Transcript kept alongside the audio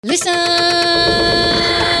Listen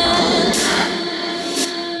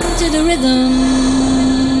to the rhythm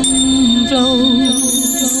flow.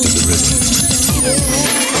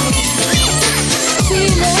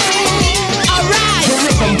 Feel it. Alright.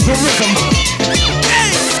 The rhythm. Hey.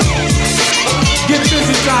 Get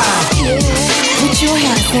busy, child. Yeah. Put your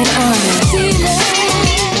hands in on it. Feel it.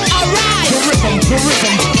 Alright. The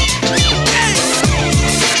rhythm. Hey.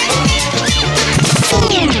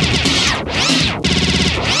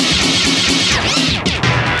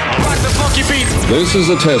 This is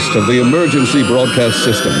a test of the emergency broadcast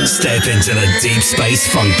system. Step into the deep space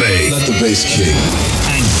funk booth. Let the bass kick.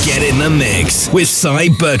 And get in the mix with Cy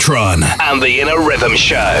Bertrand and the Inner Rhythm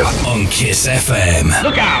Show on Kiss FM.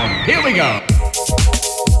 Look out, here we go.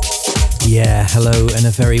 Yeah, hello and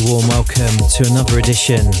a very warm welcome to another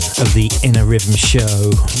edition of the Inner Rhythm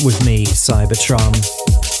Show with me, Cy Bertrand.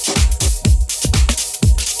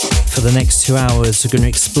 For the next 2 hours, we're going to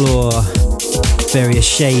explore various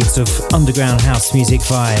shades of underground house music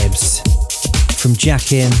vibes, from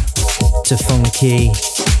jacking to funky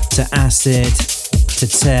to acid to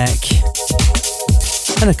tech,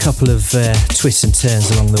 and a couple of twists and turns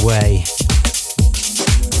along the way.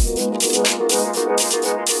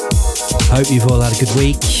 Hope you've all had a good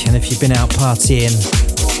week, and if you've been out partying,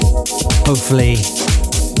 hopefully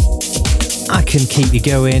I can keep you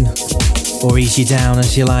going or ease you down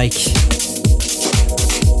as you like.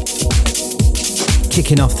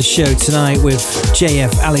 Kicking off the show tonight with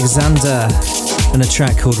JF Alexander and a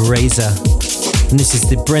track called Razor. And this is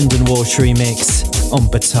the Brendan Walsh remix on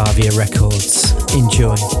Batavia Records.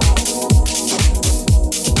 Enjoy.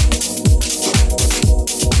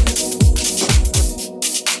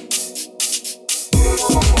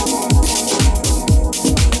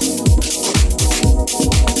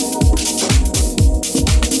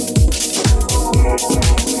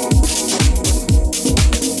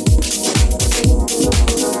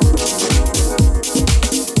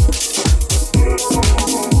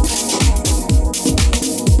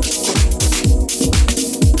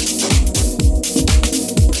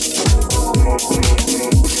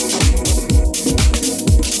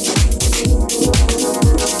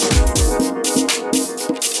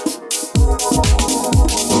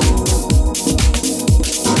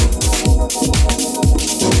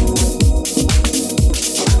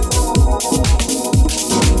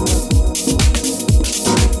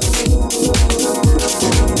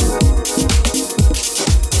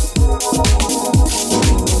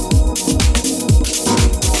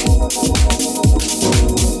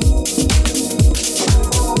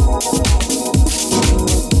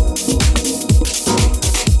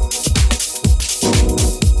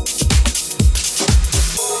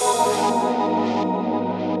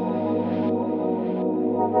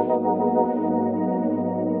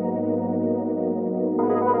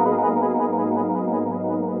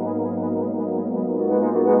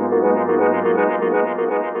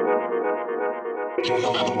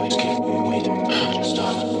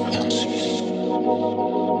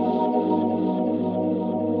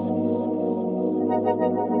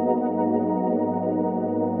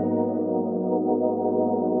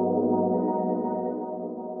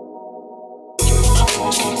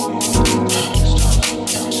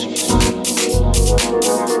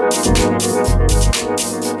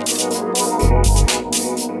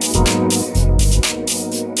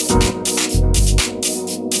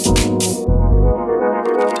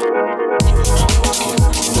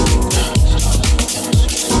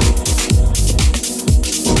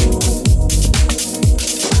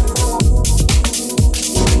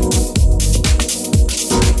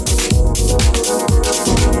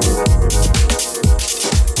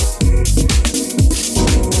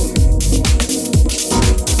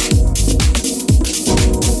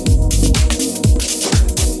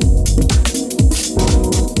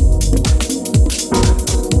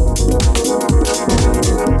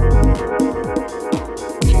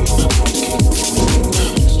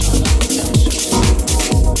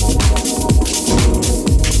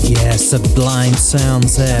 Sublime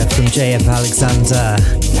sounds there from JF Alexander.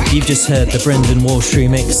 You've just heard the Brendan Walsh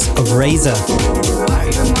remix of Razor.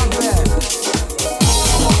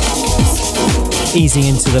 Easing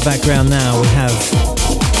into the background now, we have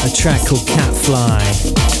a track called Catfly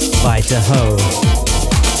by Daho.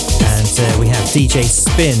 And we have DJ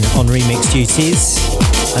Spin on remix duties.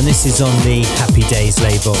 And this is on the Happy Days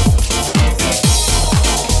label.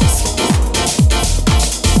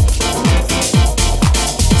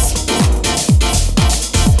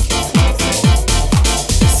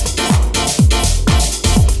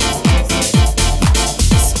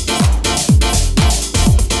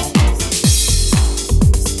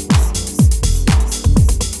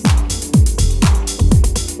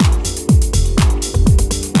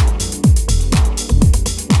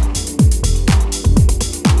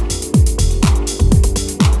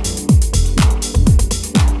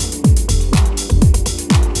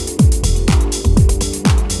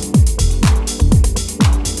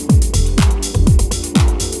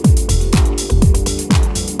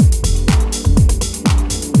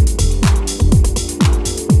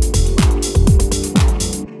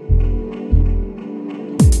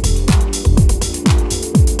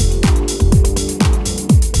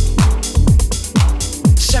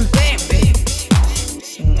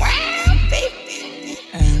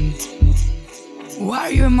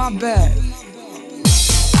 my bed.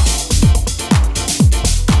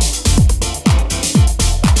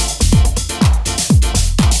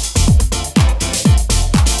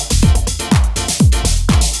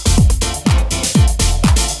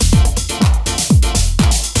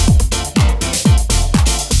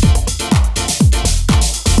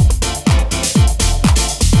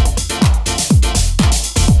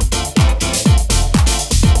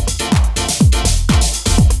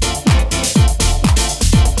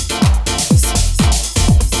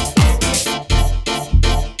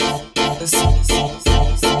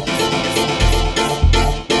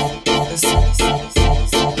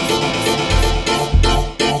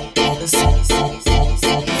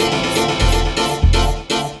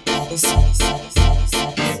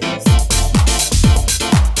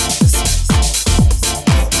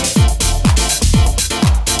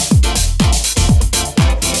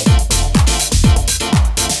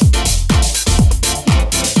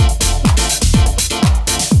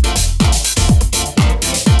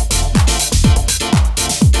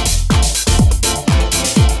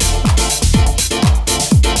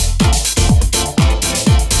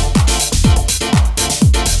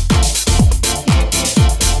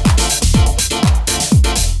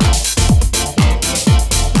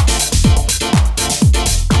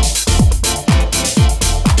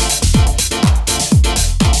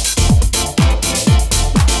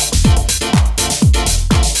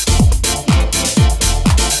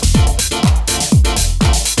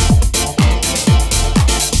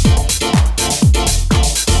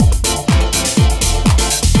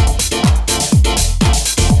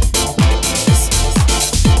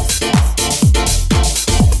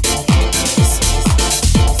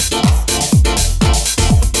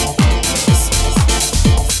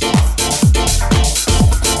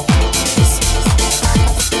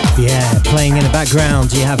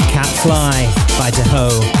 Background, you have Cat Fly by Deho,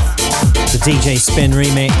 the DJ Spin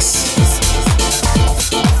remix.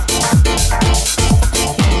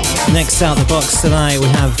 Next out the box tonight we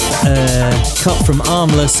have a cut from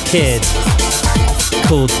Armless Kid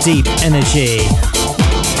called Deep Energy,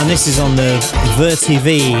 and this is on the Vertiv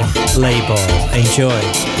label.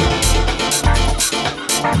 Enjoy.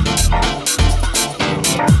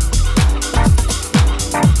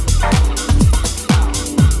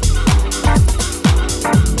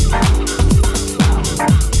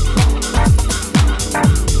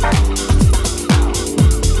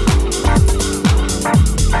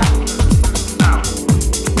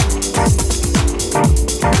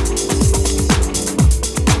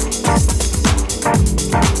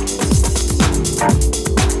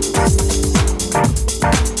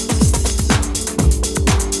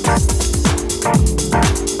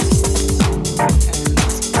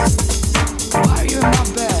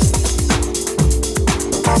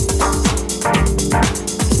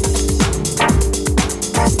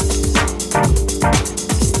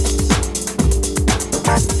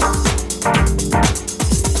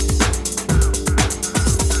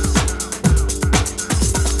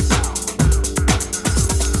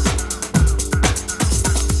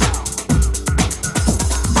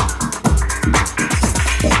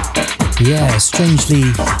 Yeah, strangely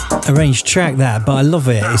arranged track that, but I love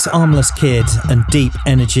it. It's Armless Kid and Deep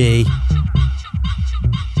Energy.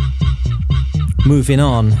 Moving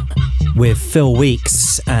on with Phil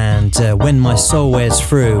Weeks and When My Soul Wears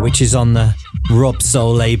Through, which is on the Rob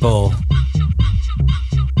Soul label.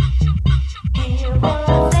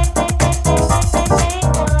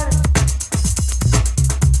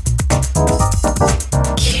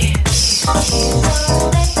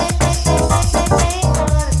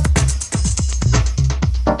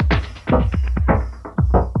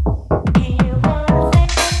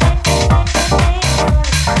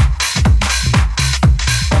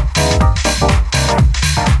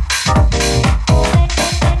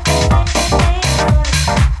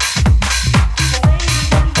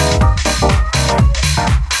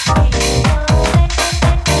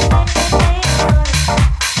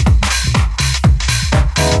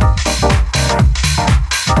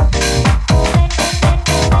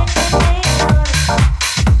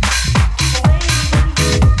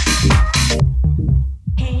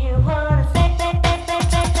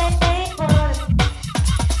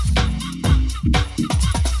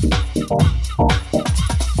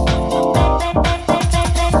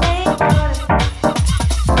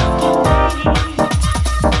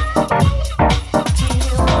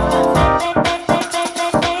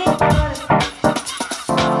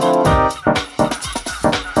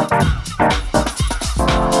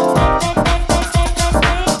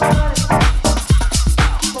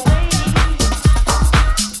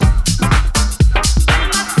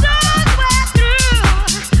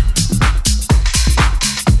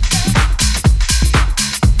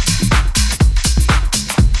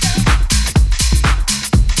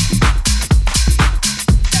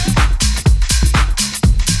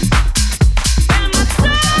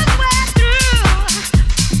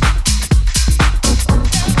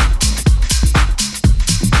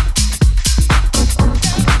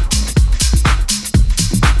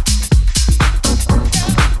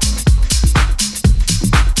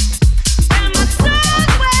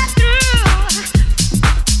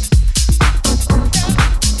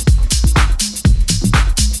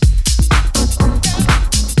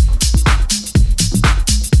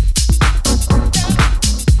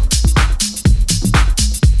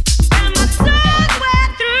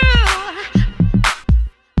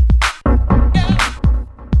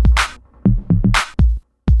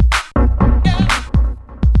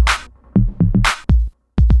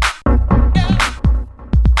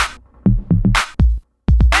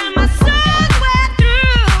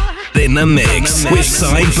 mix with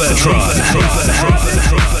Cy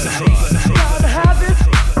Bertrand.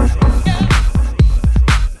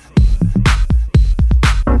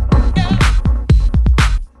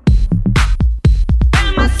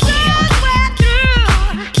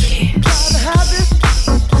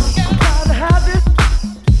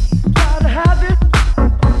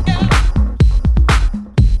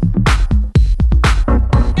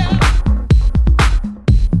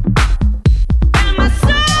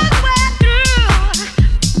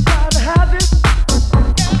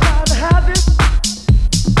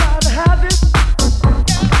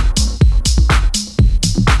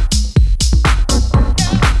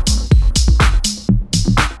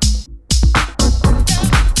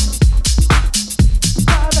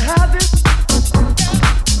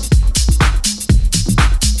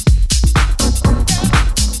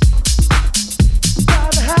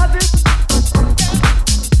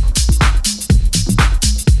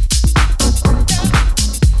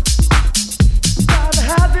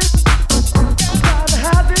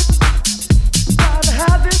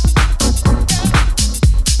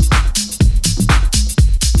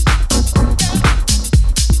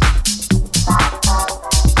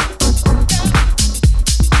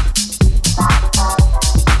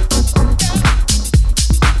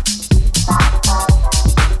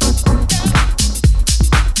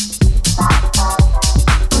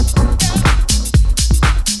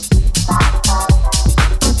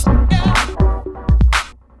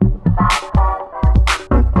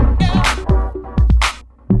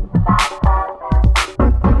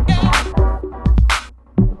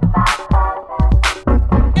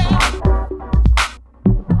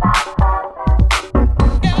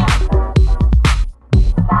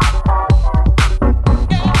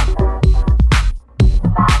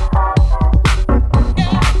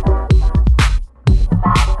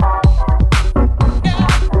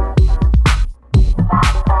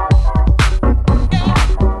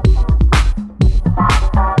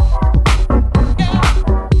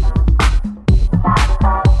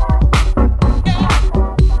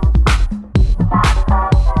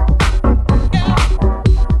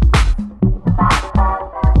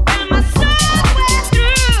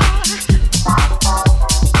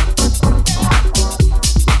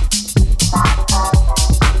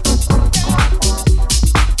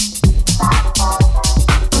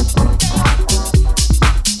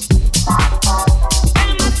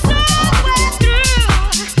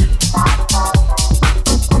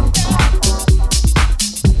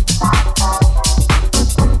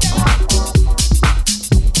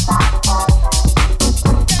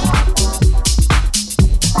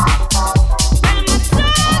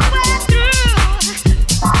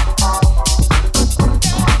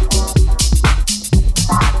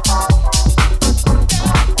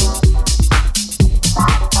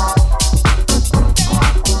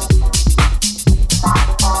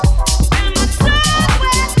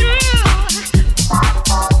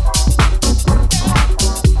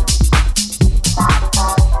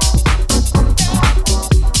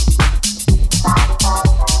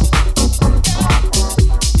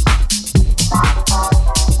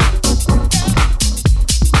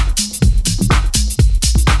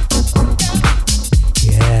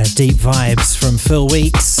 Deep vibes from Phil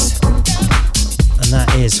Weeks, and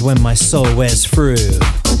that is When My Soul Wears Through.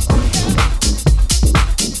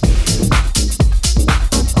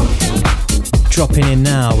 Dropping in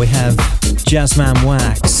now, we have Jazzman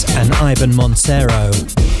Wax and Ivan Montero,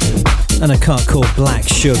 and a cut called Black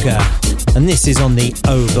Sugar, and this is on the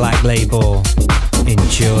O Black label.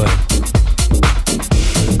 Enjoy.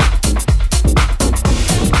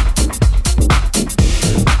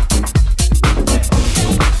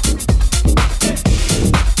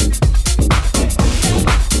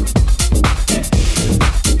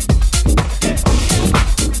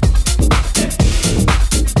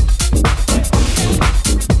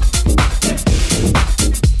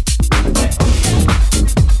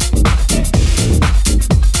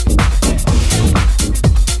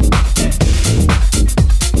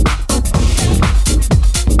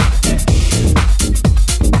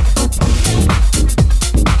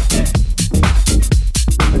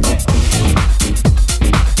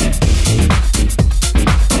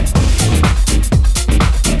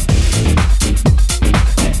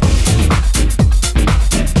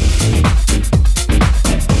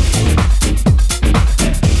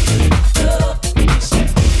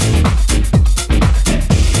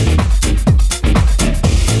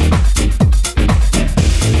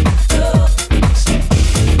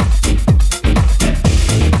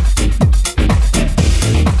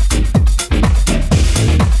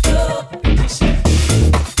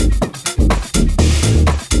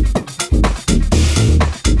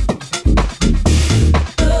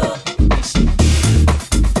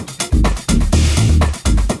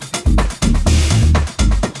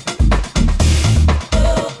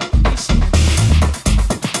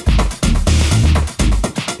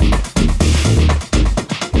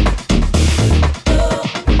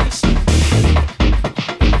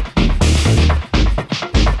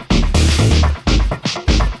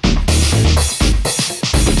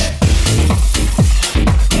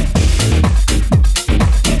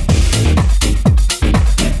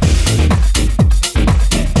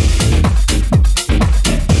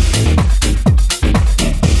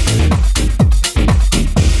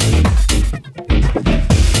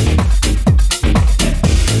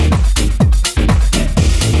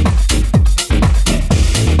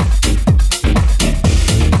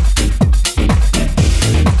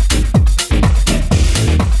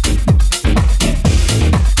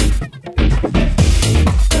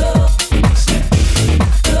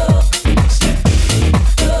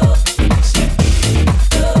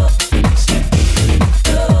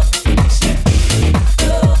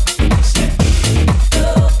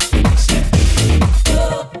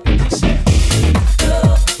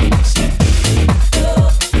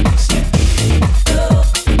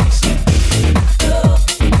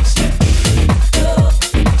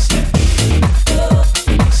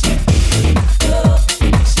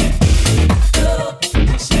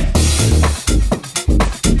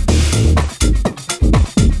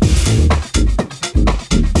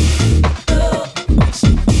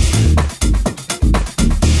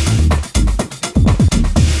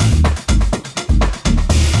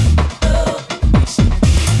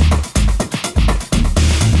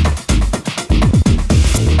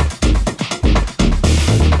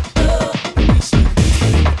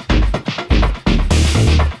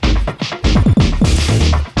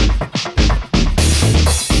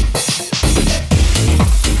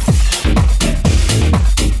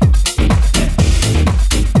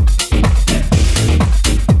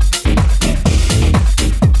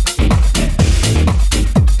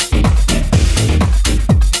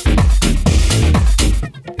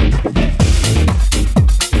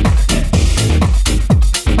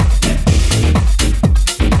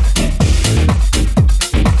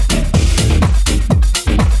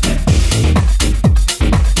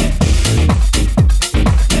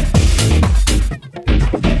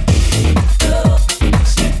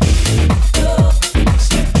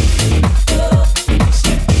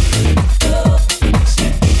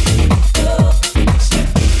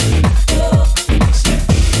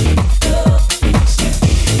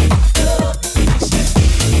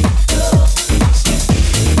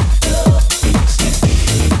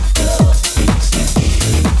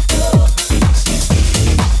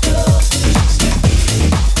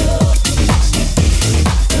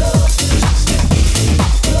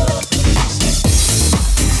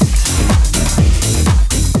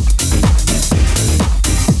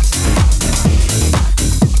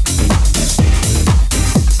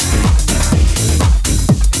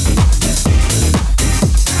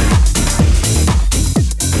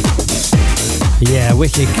 Yeah,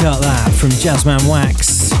 wicked cut that from Jazzman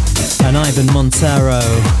Wax and Ivan Montero.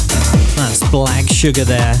 That's Black Sugar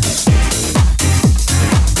there.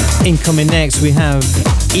 Incoming next we have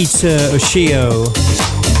Ita Oshio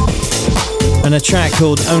and a track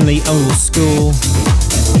called Only Old School,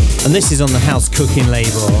 and this is on the House Cooking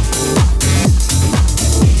label.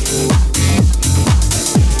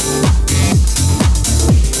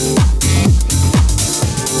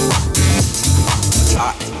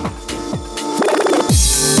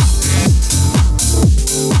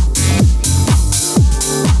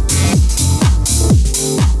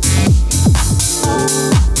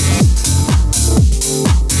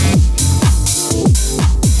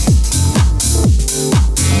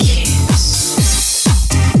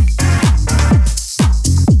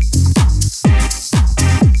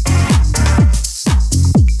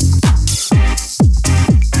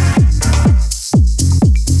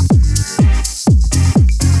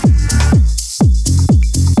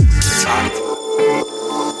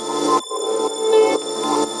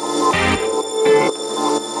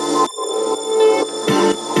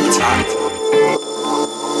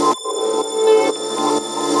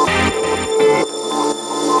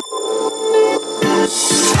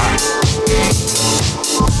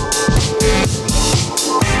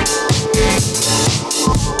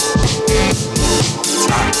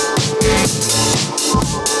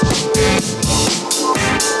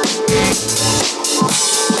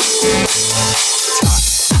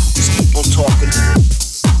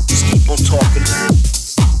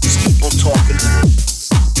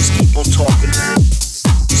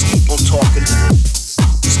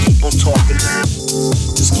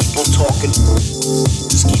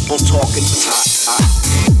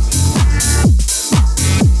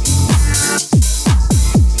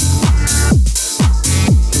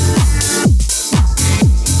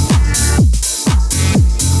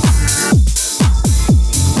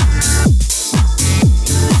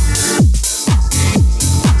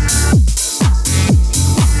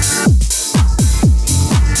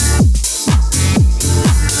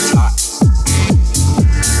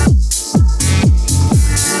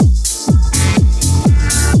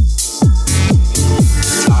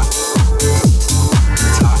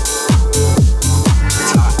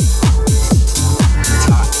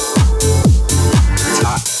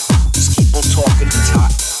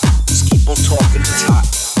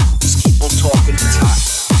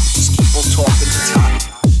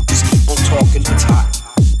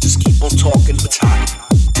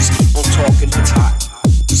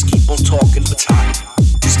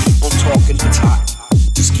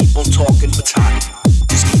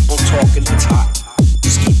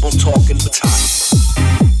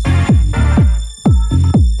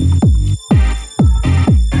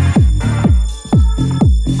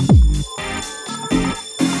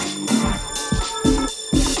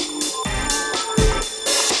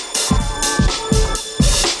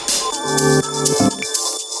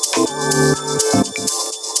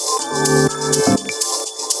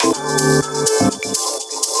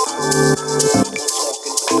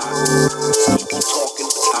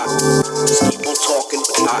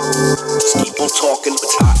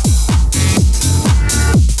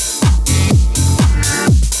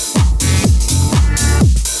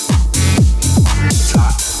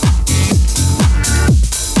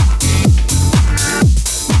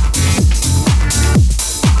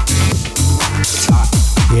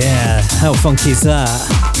 How funky is that?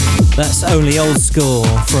 That's Only Old School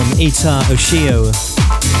from Ita Oshio.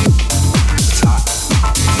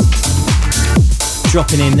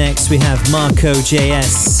 Dropping in next we have Marco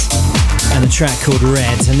JS and a track called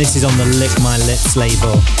Red, and this is on the Lick My Lips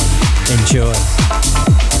label. Enjoy.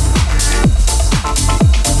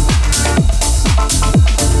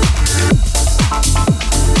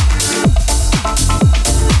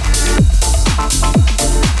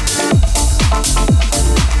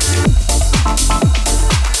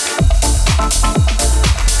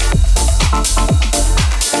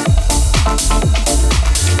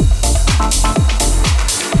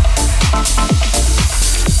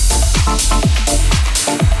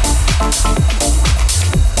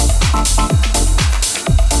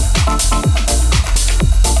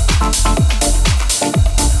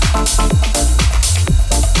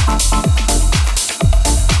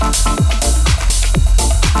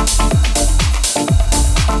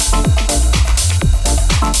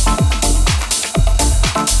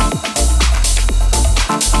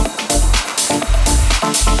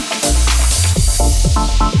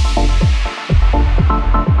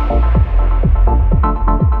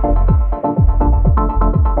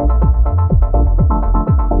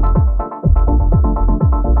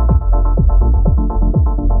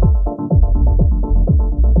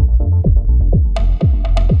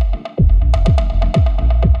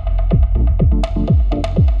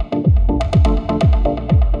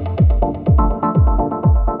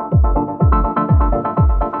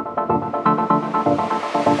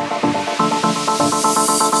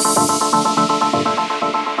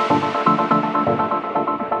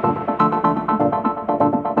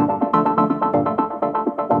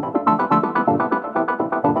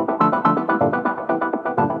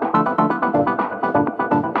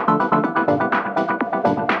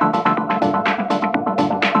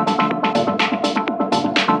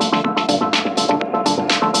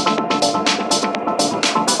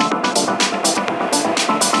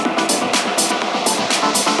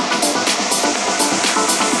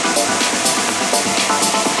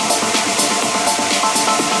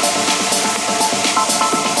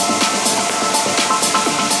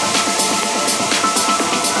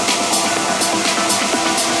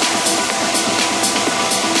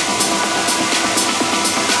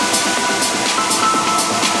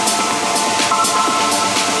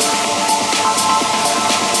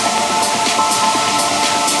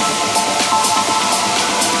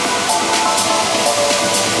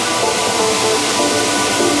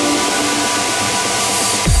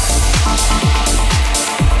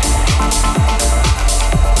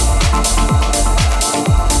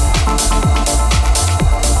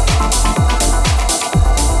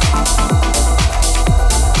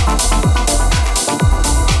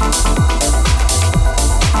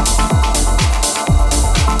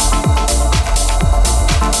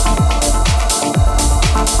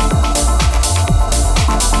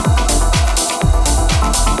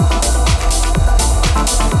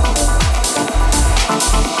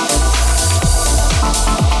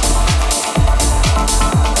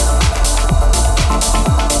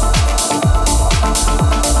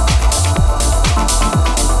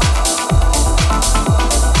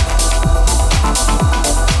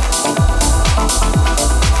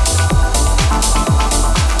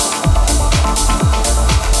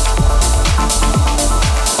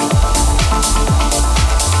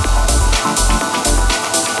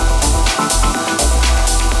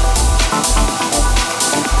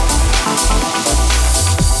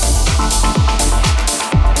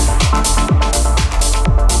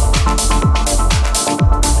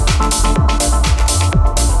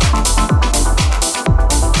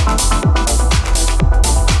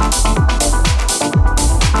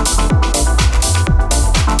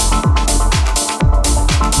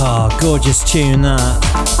 Gorgeous tune that.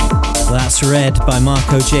 That's Red by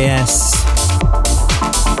Marco JS.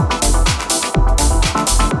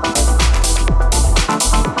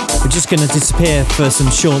 We're just going to disappear for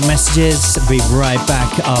some short messages. We'll be right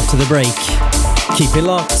back after the break. Keep it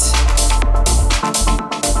locked.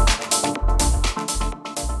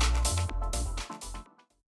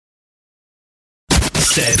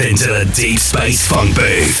 Step into the Deep Space Funk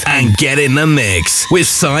booth and get in the mix with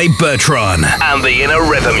Cy Bertrand and the Inner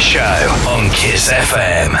Rhythm Show on Kiss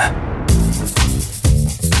FM.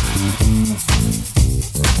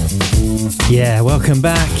 Yeah, welcome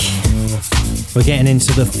back. We're getting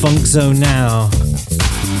into the funk zone now.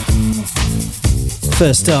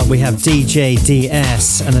 First up, we have DJ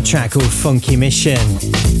DS and a track called Funky Mission,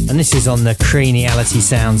 and this is on the Craniality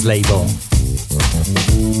Sounds label.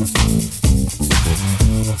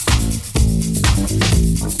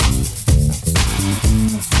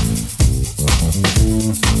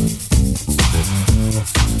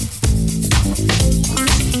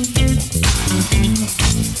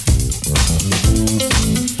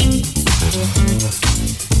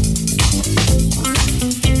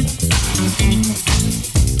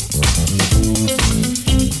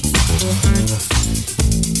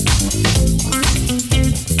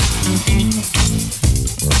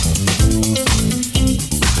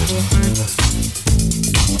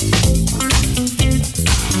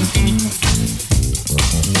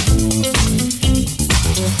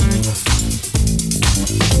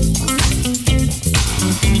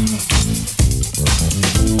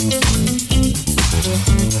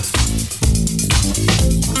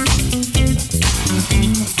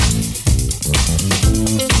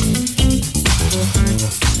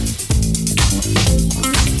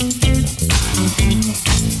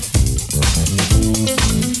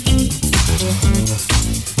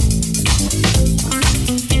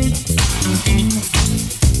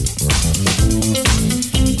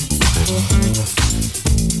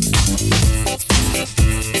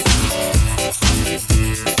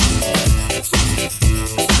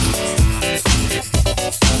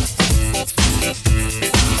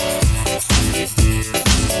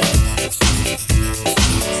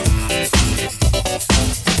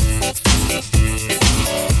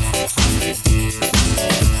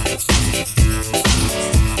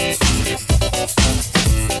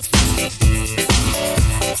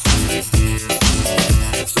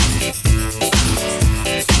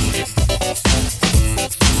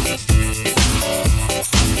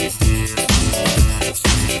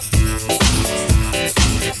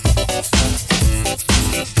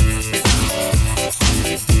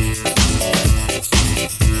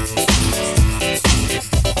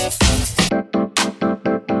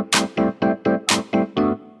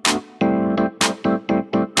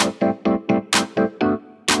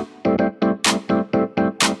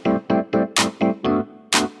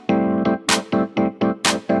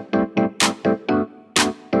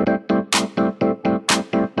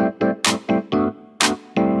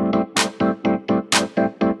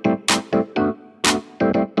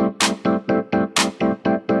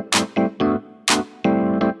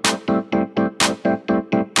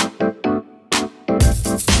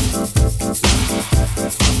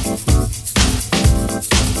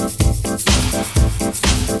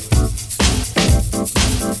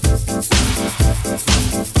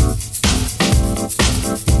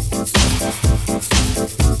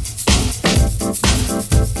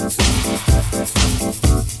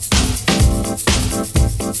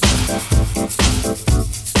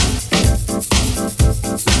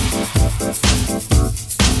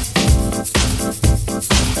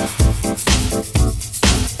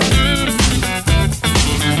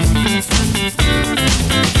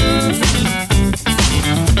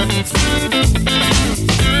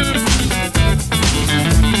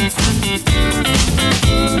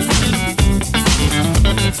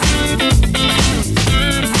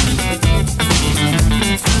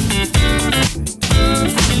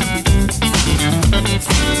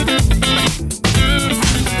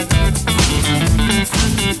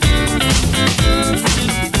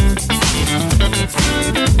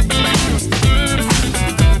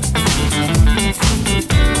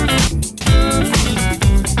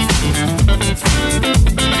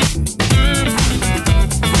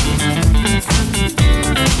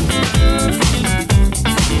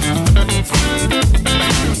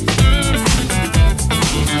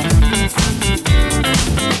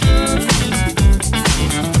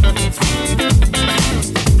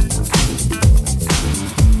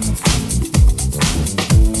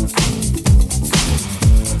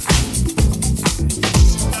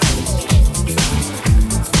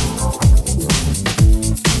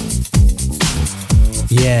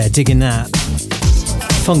 digging that.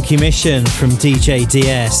 Funky Mission from DJ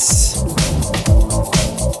DS.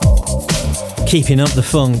 Keeping up the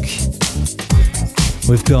funk.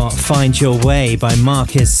 We've got Find Your Way by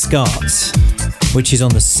Marcus Scott, which is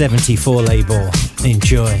on the 74 label.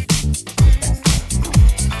 Enjoy.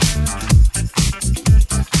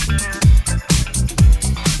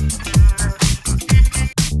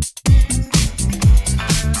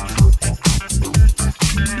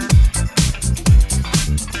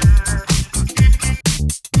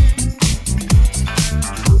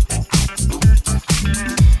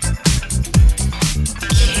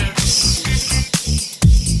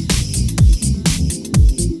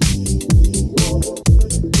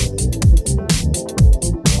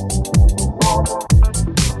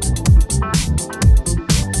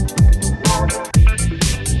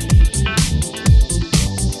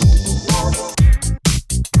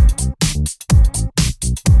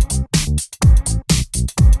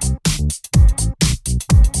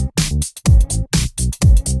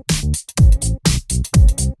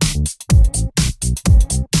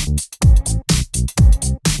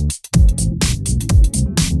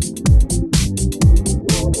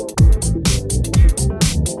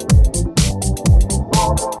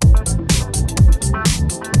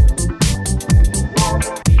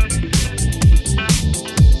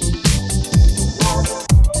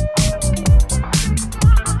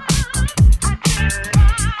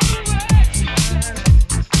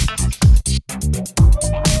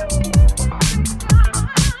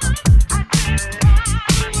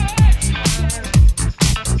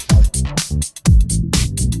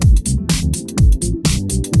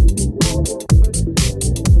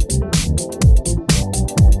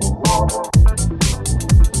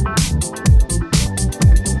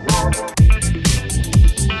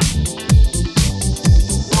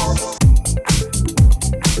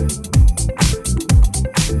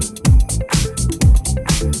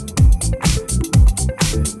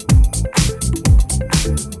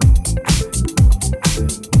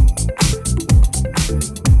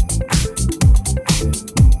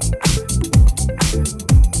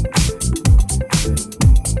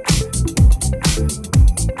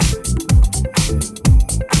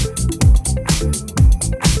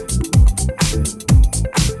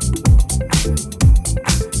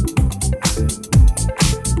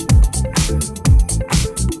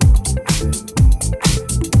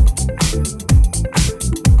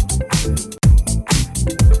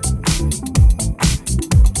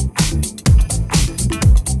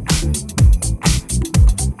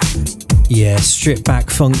 Stripped back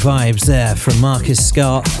funk vibes there from Marcus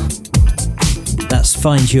Scott. That's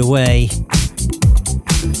Find Your Way.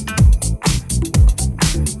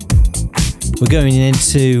 We're going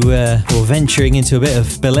into, or venturing into a bit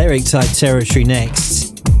of Balearic type territory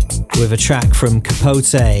next with a track from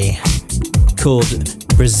Capote called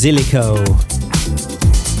Brasilico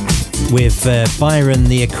with Byron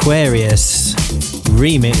the Aquarius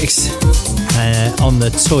remix on the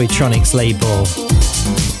Toytronics label.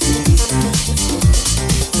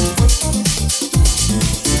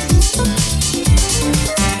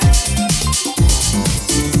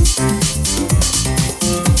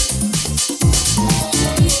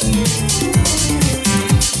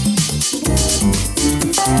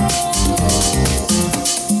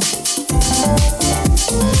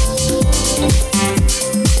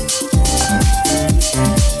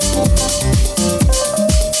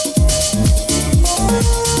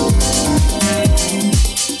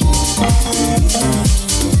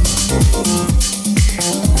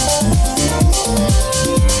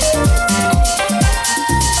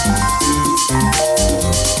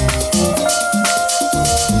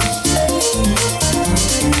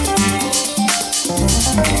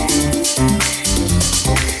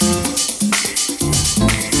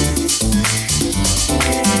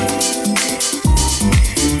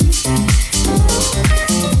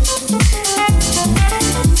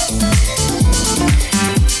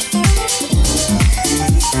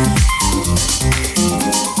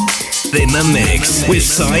 In the mix with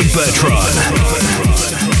Cy Bertrand.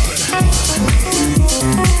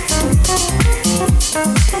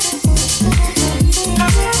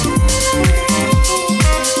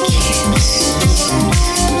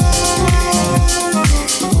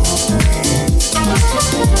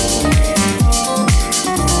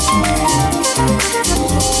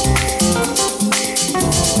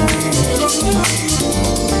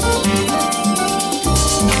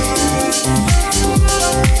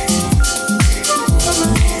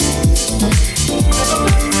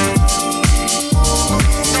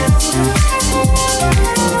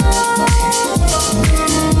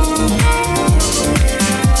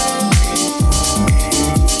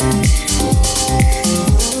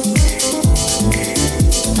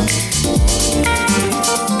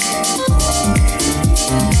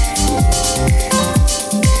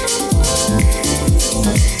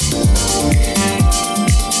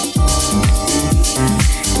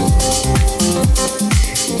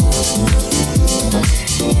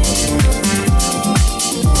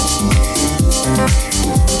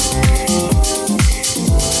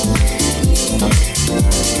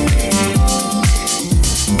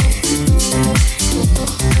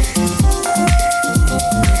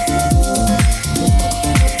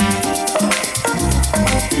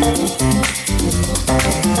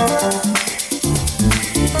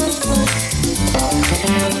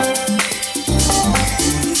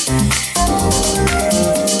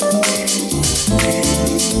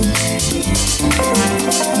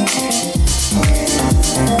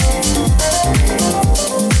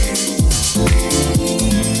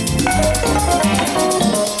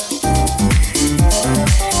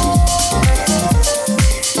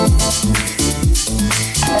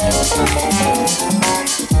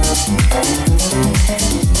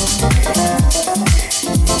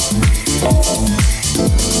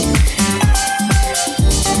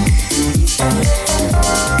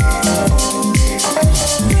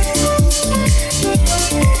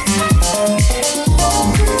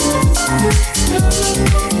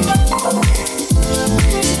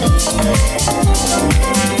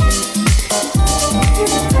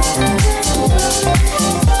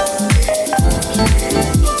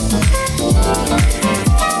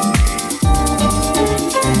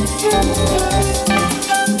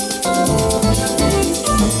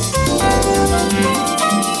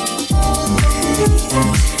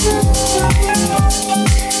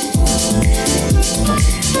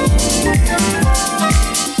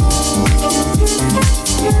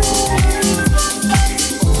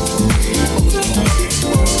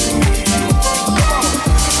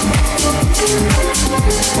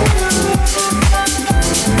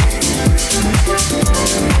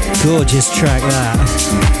 Gorgeous track that.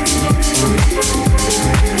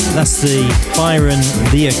 That's the Byron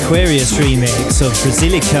the Aquarius remix of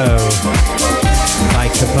Brasilico by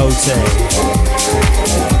Capote.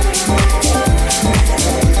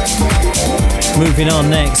 Moving on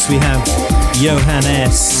next, we have Johan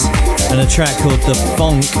S. and a track called The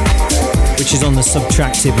Funk, which is on the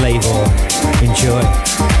Subtractive label. Enjoy.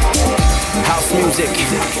 House music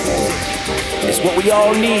is what we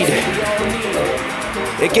all need.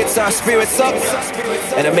 It gets our spirits up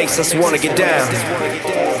and it makes us want to get down.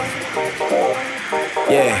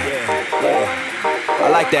 Yeah, I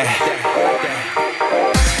like that.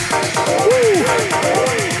 Woo.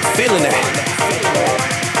 Feeling that.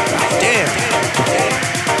 Damn.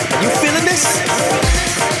 Are you feeling this?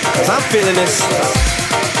 Cause I'm feeling this.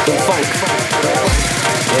 The funk.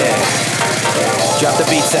 Yeah. Drop the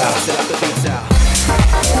beats out.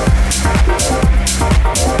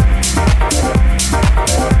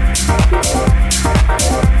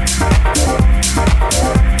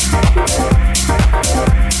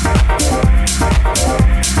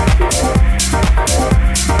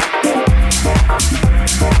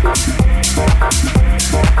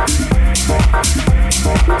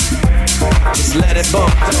 Just let it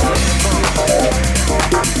bump.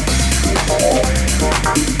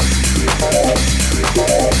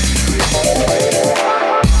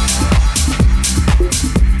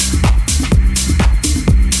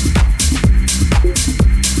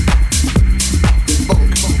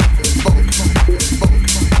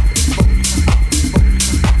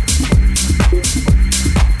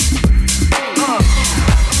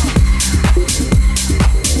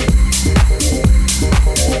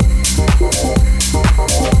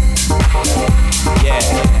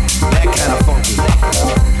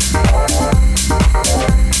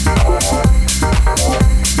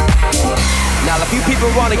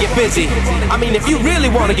 Busy. I mean, if you really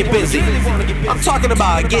want to get busy, I'm talking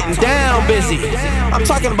about getting down busy. I'm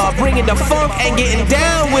talking about bringing the funk and getting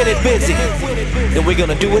down with it busy. Then we're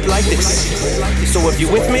gonna do it like this. So if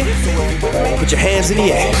you with me, put your hands in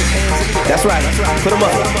the air. That's right, put them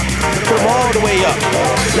up. Put them all the way up.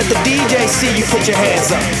 Let the DJ see you put your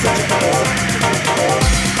hands up.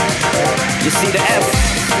 You see the F,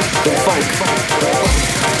 the funk.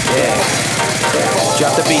 Yeah.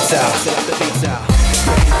 Drop the beats out.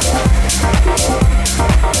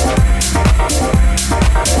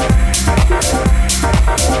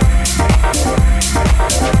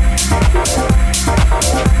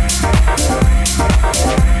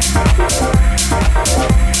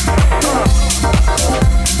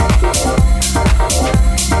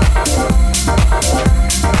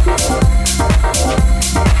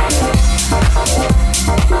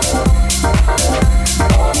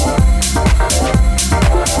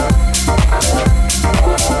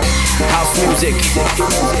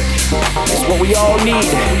 It's what we all need.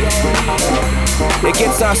 It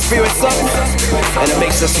gets our spirits up and it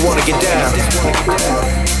makes us want to get down.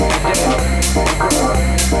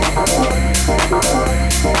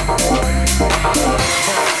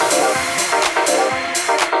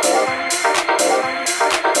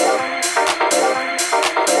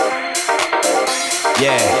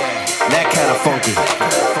 Yeah, that kind of funky.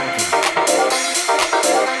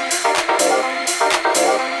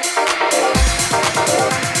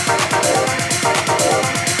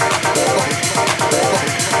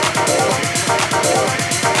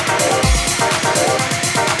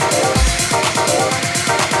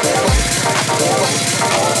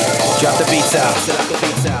 Drop the beats out.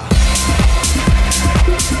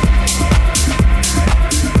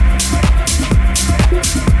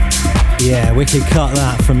 Yeah, wicked cut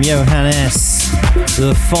that from Johan S.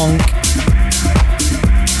 The Funk.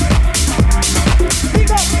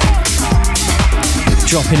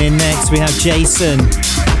 Dropping in next, we have Jason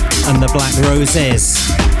and the Black Roses,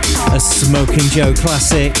 a Smoking Joe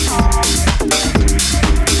classic.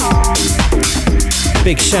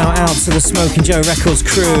 Big shout out to the Smoking Joe Records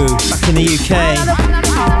crew back in the UK.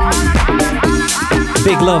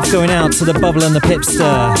 Big love going out to the Bubble and the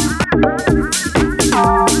Pipster.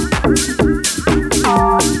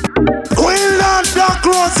 Queenland Black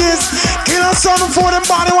Roses, kill us something for them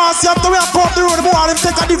body once you have to walk up the road, the boy,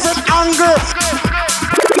 take a different angle.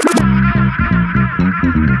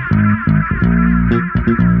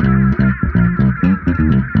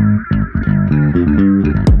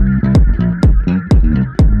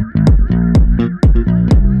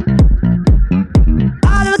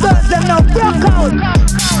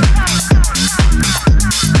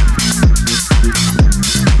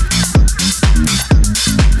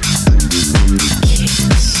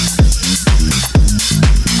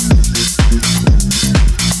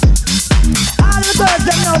 All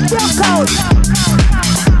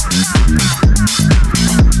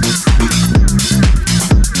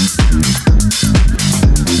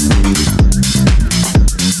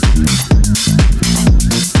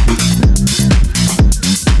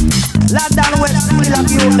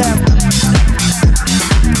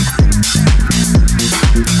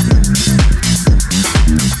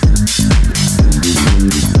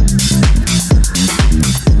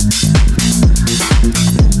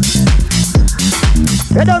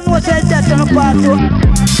pass through.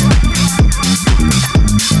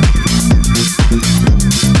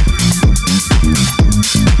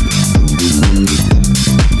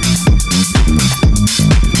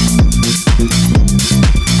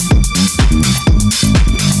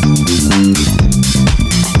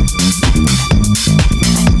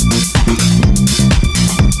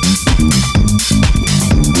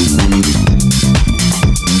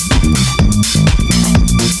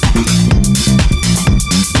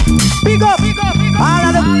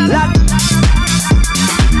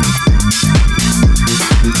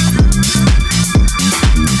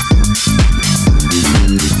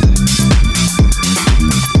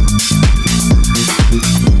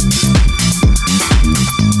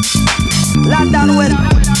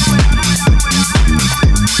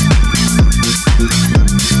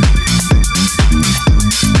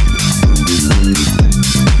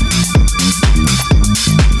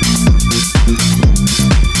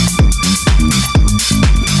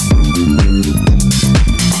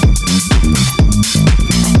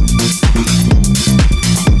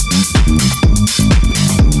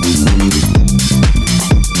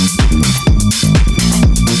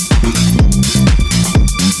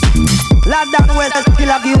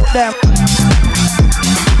 Them.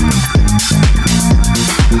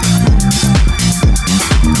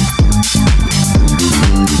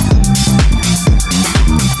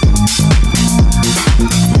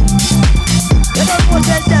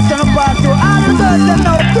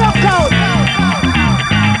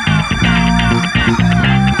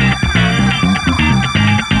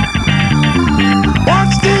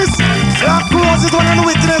 Watch this. Black Rose is one of the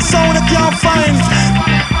witness sound that can't find.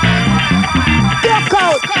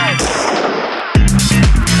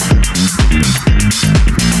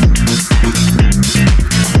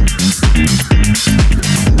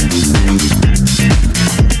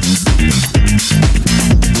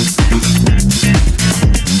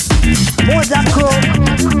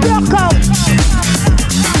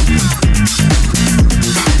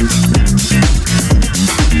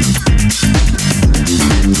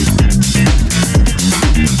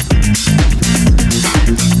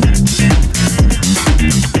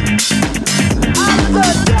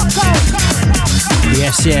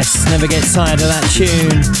 Yes, never get tired of that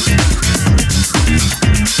tune.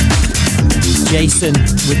 Jason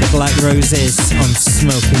with the Black Roses on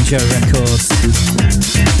Smoking Joe Records.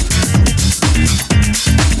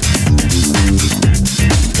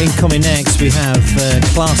 Incoming next we have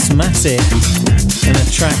Classmatic and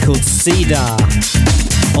a track called Cedar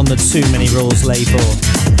on the Too Many Rules label.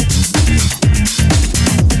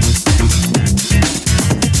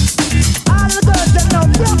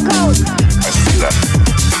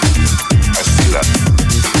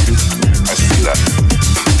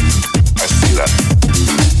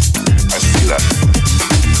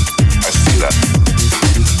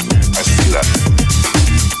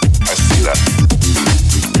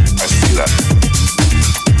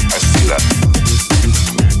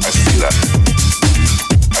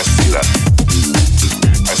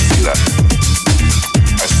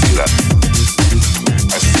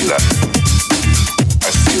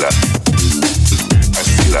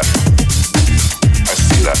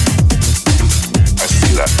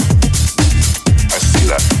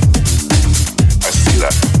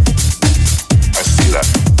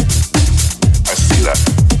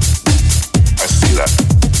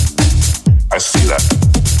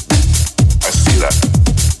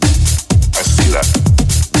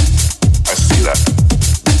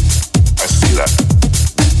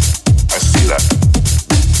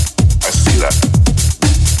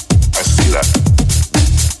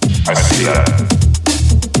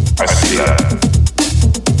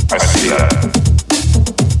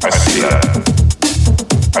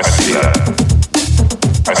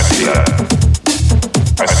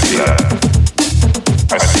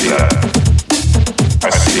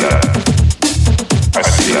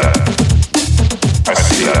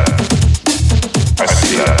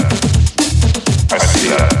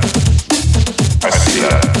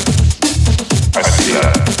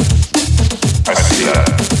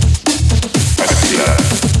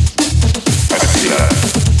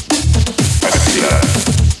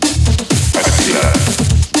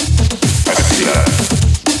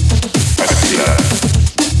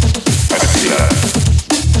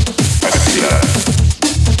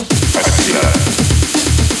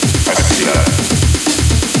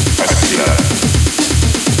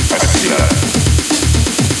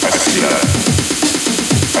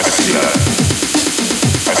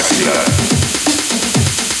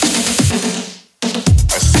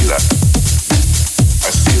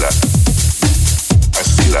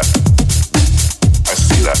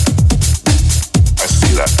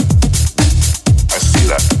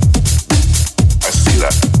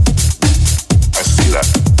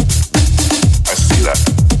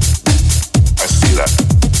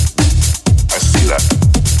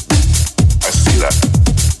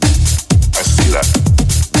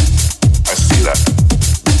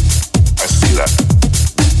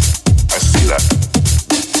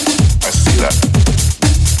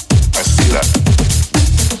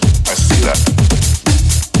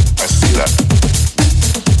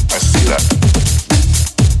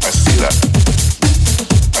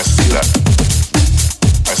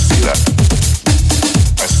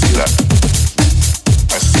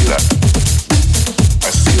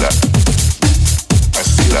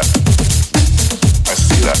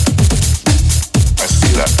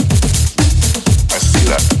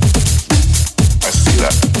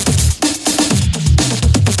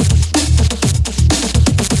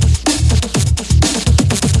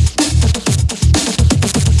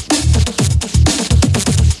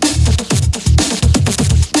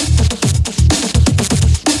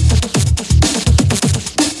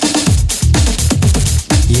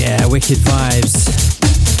 Wicked vibes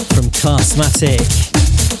from Classmatic.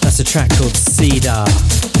 That's a track called Cedar.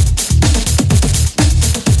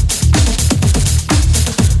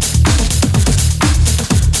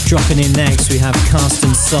 Dropping in next, we have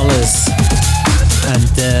Carsten Sollers and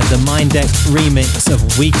the Minddeck remix of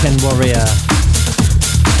Weekend Warrior.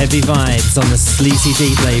 Heavy vibes on the Sleazy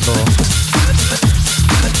Deep label.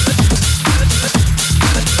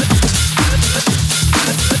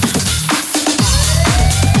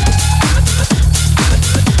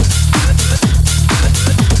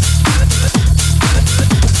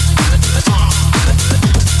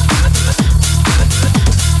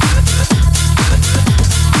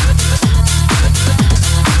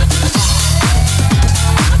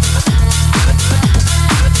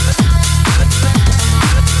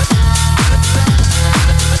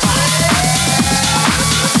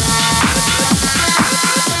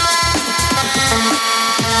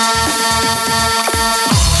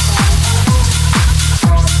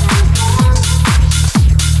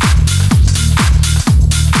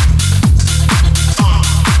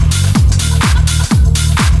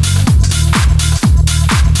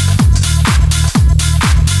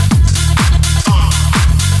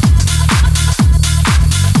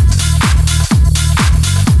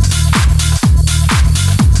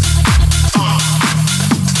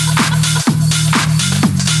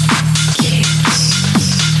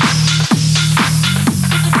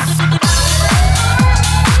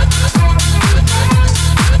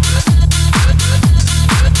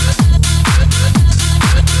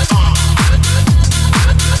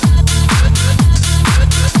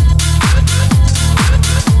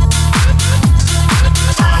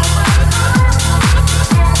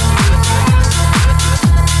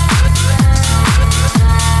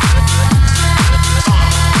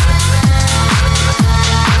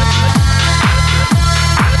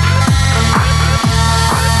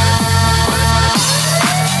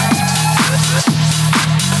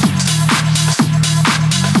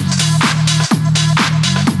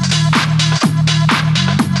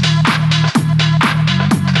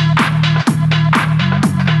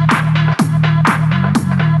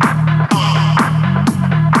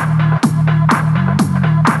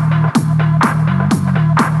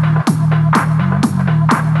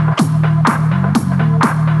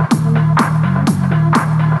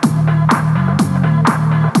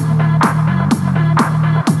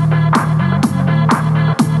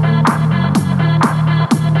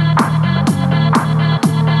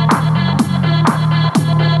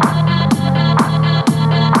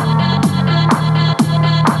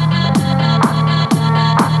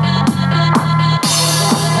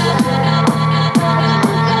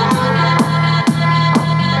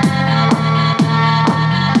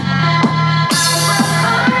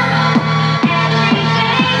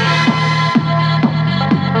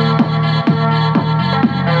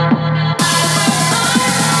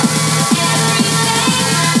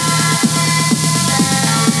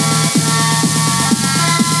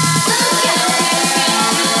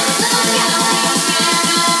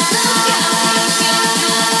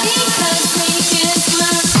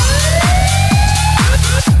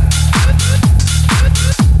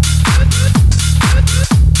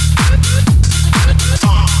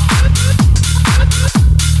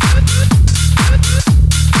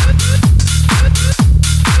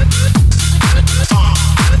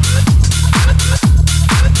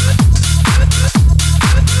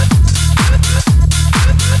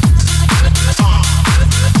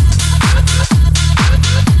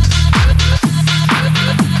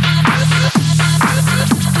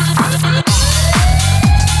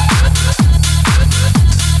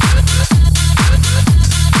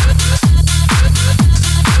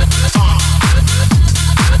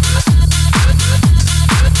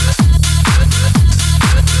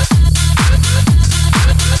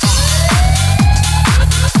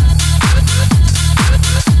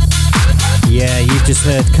 Just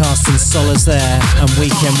heard Carsten Sollers there and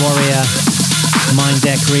Weekend Warrior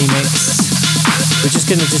Minddeck remix. We're just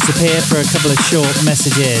going to disappear for a couple of short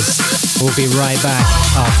messages. We'll be right back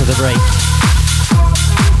after the break.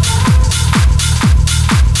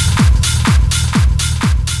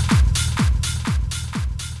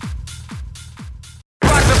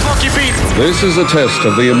 This is a test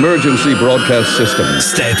of the emergency broadcast system.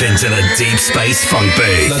 Step into the deep space funk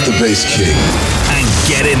booth. Let the bass kick. And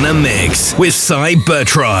get in the mix with Cy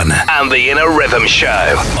Bertron and the Inner Rhythm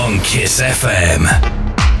Show on Kiss FM.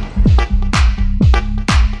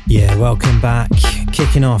 Yeah, welcome back.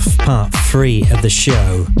 Kicking off part 3 of the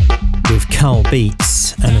show with Carl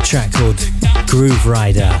Beats and a track called Groove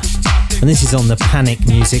Rider. And this is on the Panic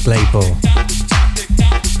Music label.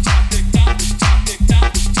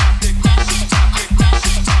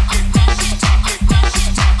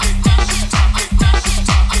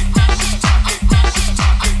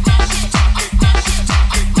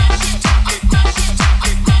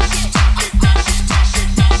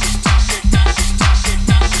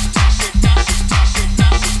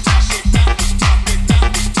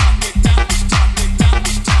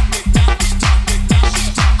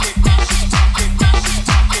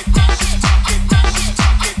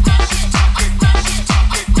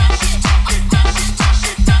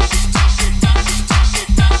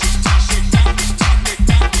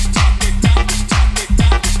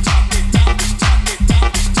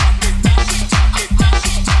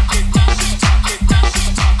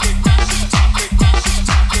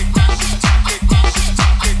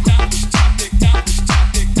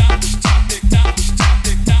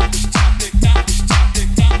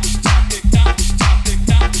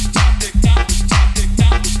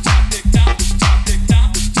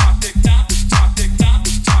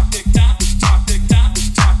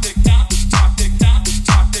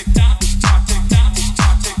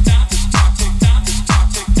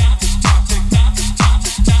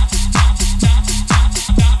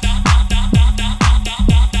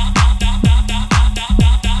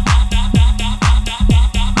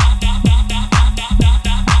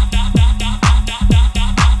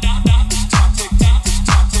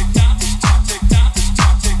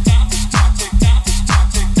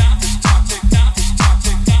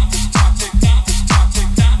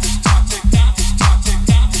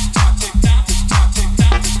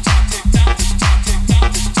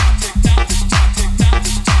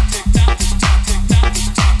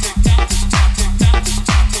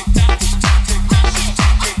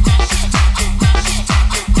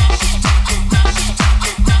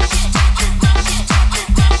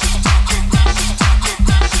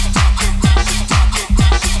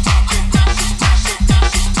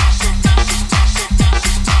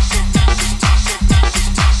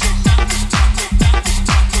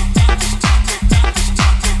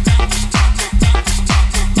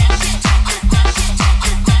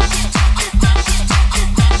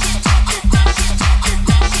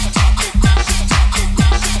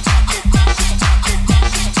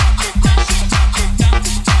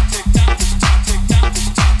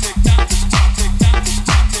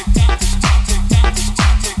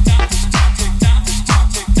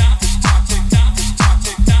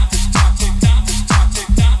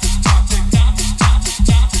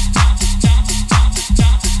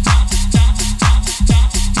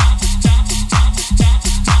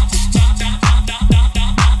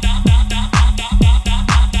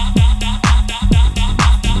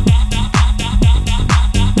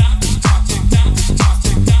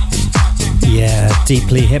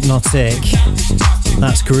 Deeply hypnotic.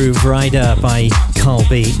 That's Groove Rider by Carl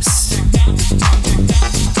Beats.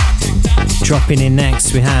 Dropping in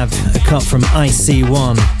next, we have a cut from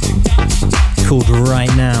IC1 called Right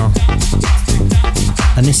Now.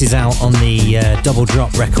 And this is out on the Double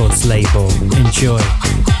Drop Records label. Enjoy.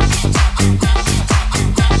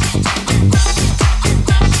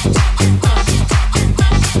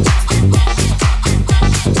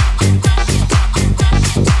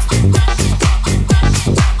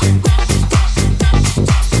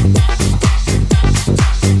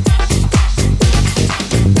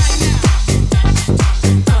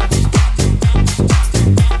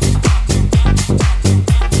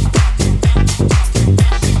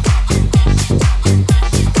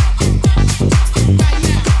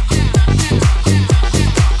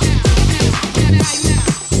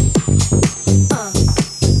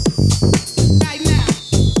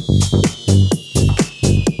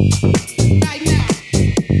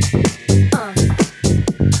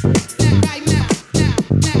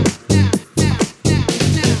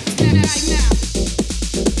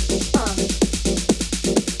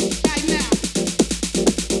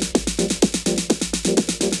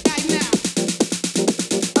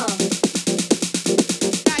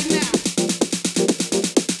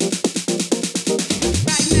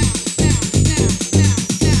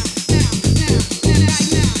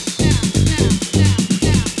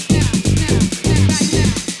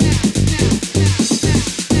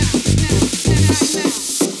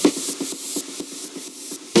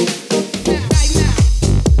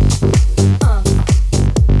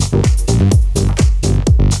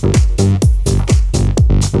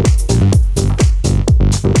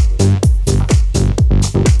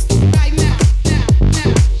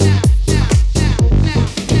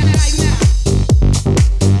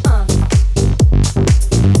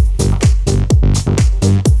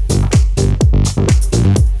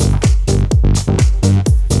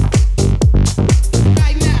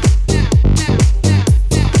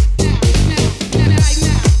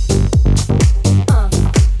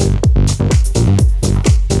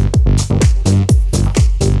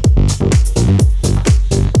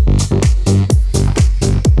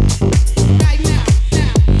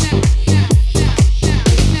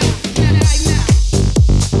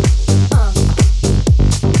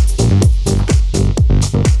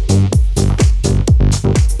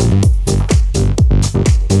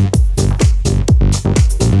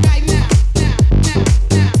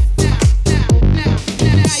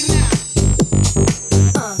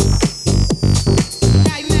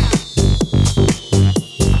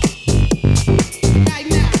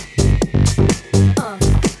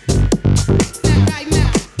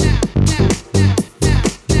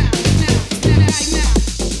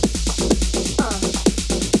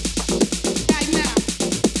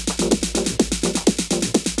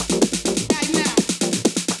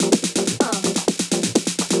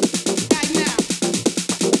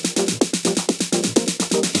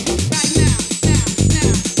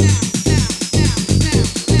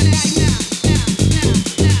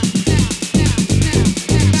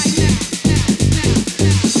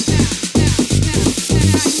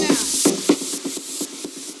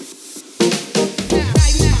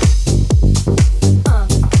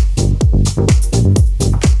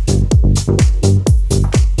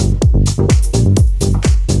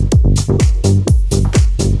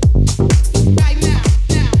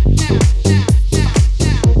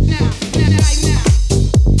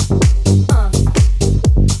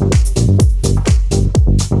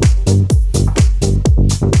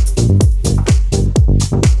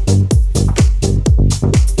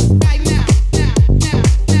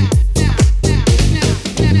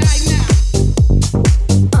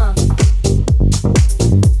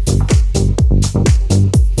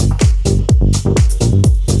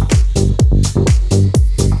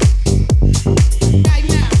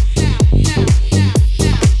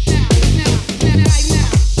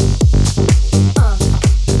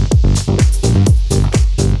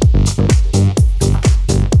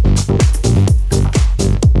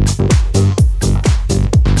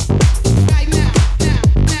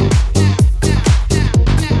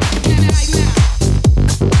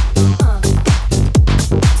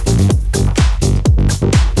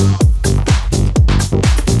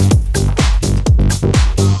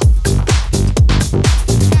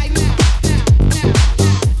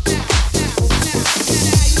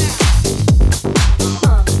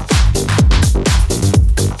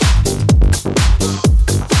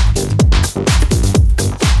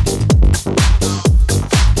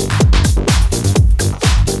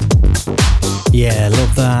 Yeah,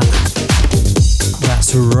 love that.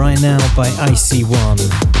 That's Right Now by IC1.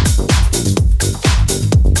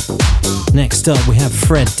 Next up we have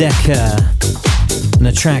Fred Decker and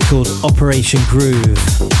a track called Operation Groove.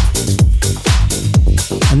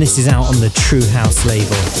 And this is out on the True House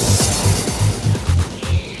label.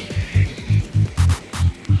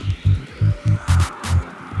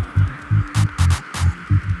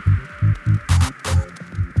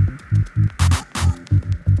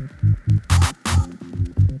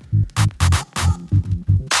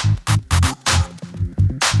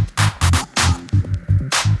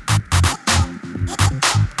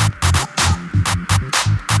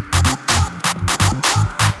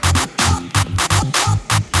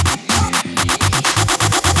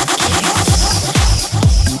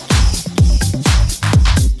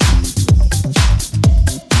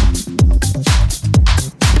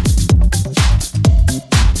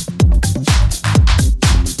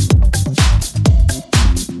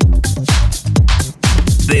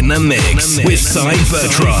 In the mix with Cy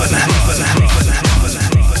Bertrand.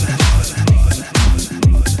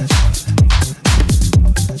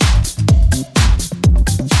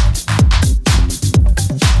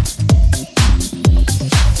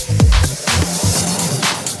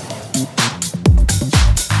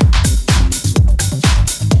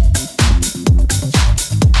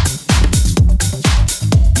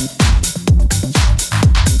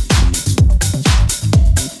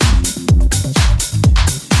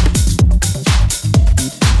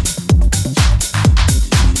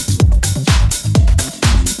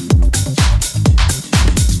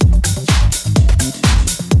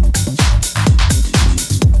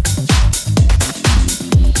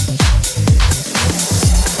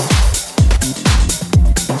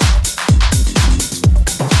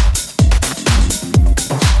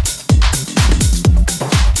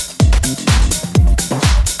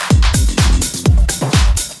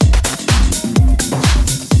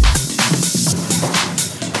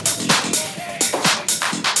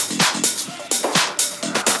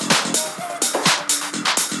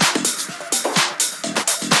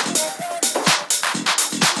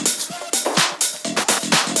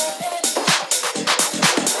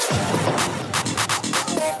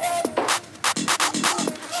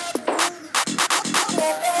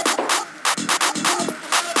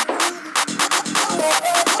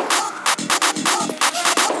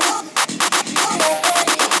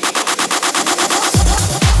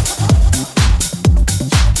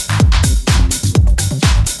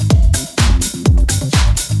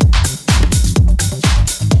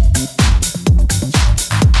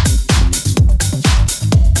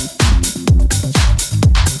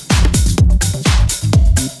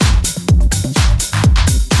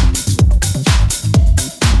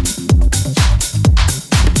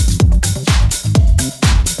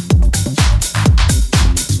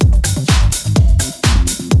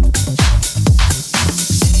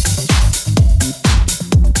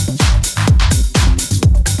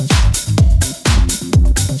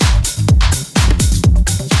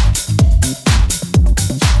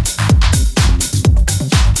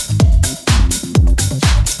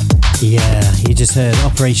 Heard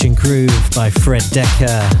Operation Groove by Fred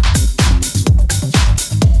Decker.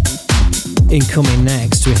 Incoming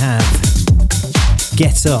next we have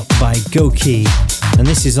Get Up by Goki, and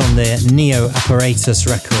this is on their Neo Apparatus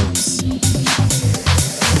Records.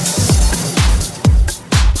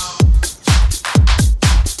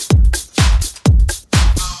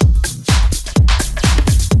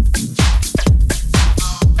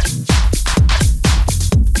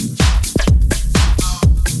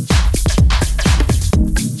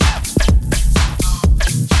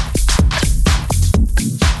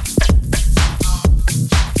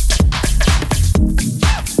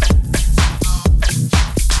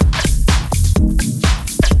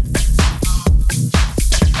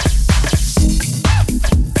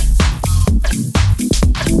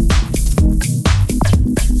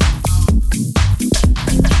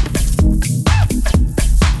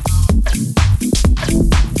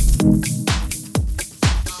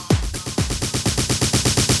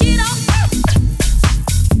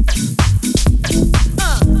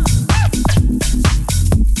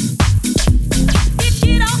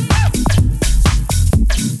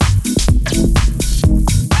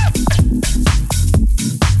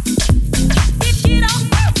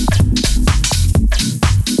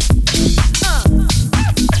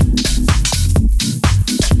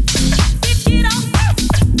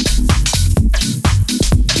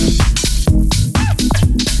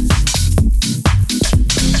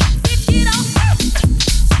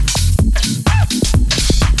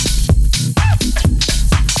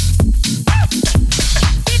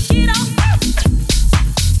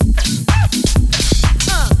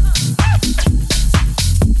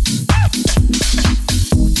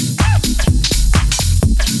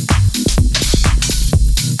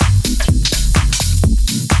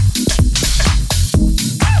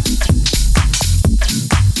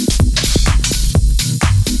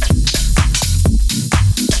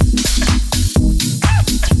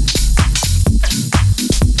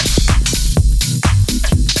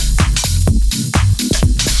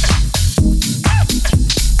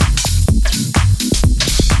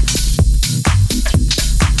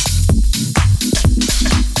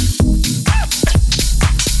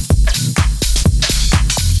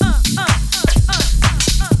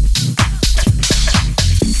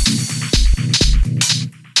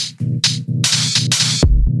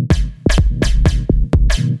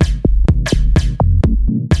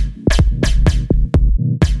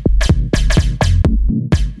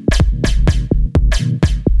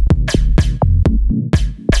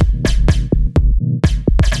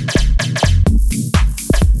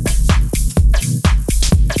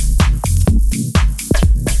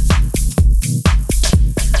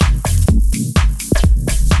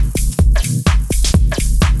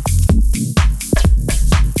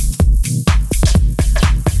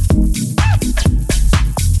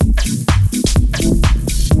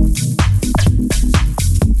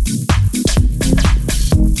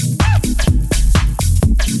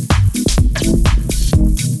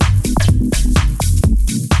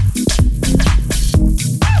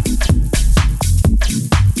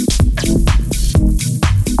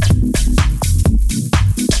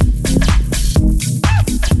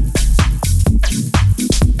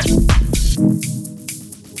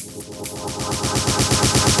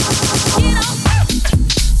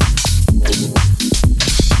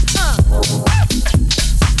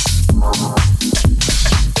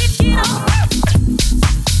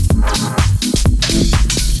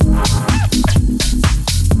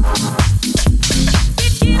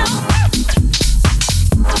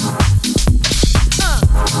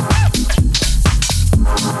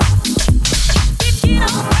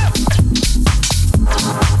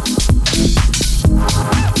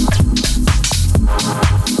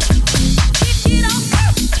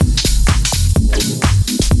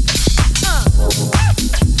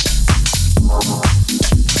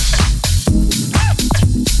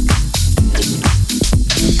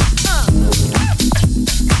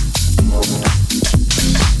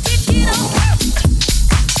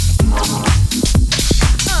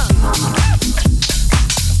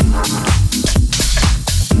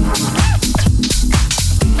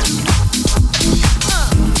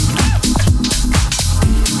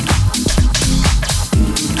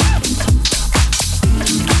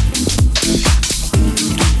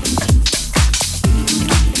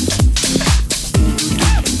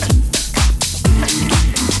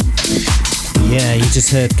 Yeah, you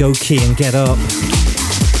just heard Go Key and Get Up.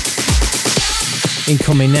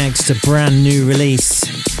 Incoming next, a brand new release.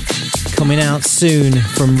 Coming out soon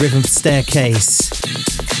from Rhythm Staircase.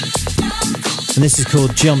 And this is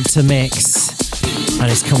called Jump to Mix. And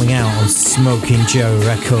it's coming out on Smoking Joe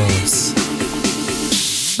Records.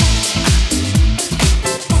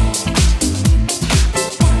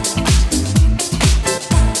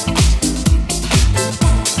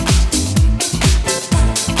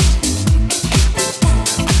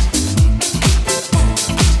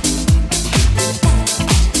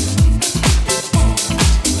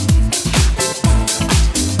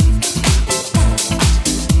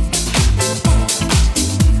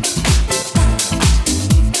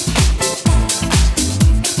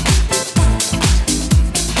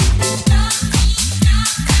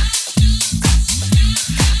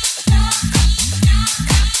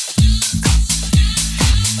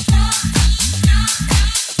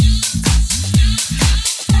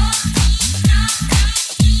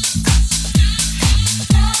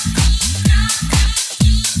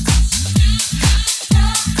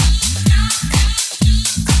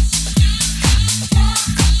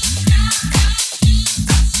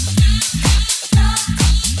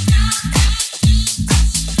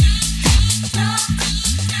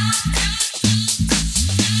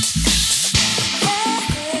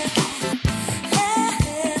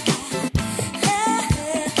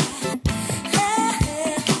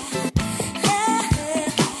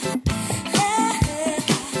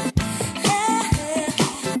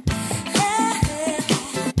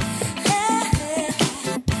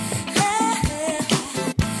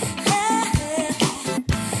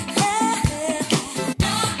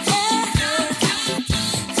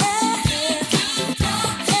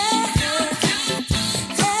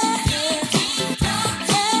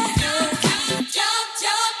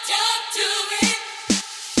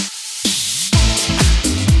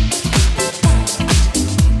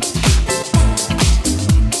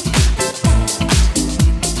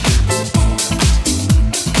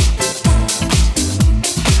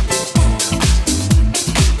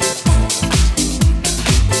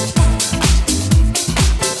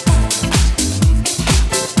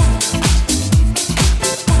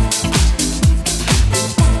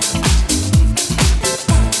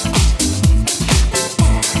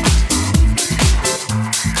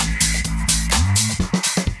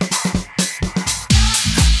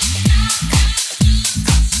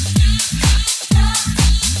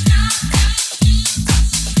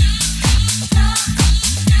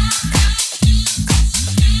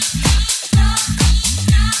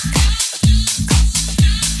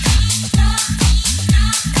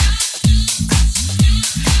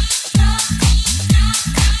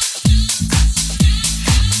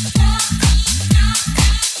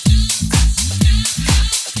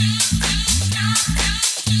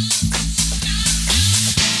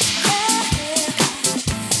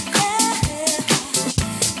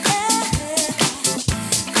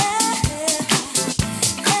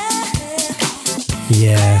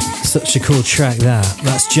 Yeah, such a cool track that.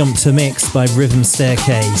 That's Jump to Mix by Rhythm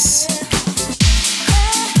Staircase.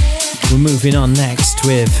 We're moving on next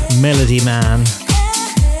with Melody Man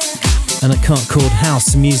and a cut called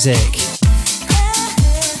House Music.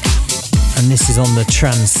 And this is on the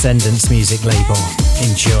Transcendence Music label.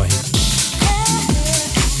 Enjoy.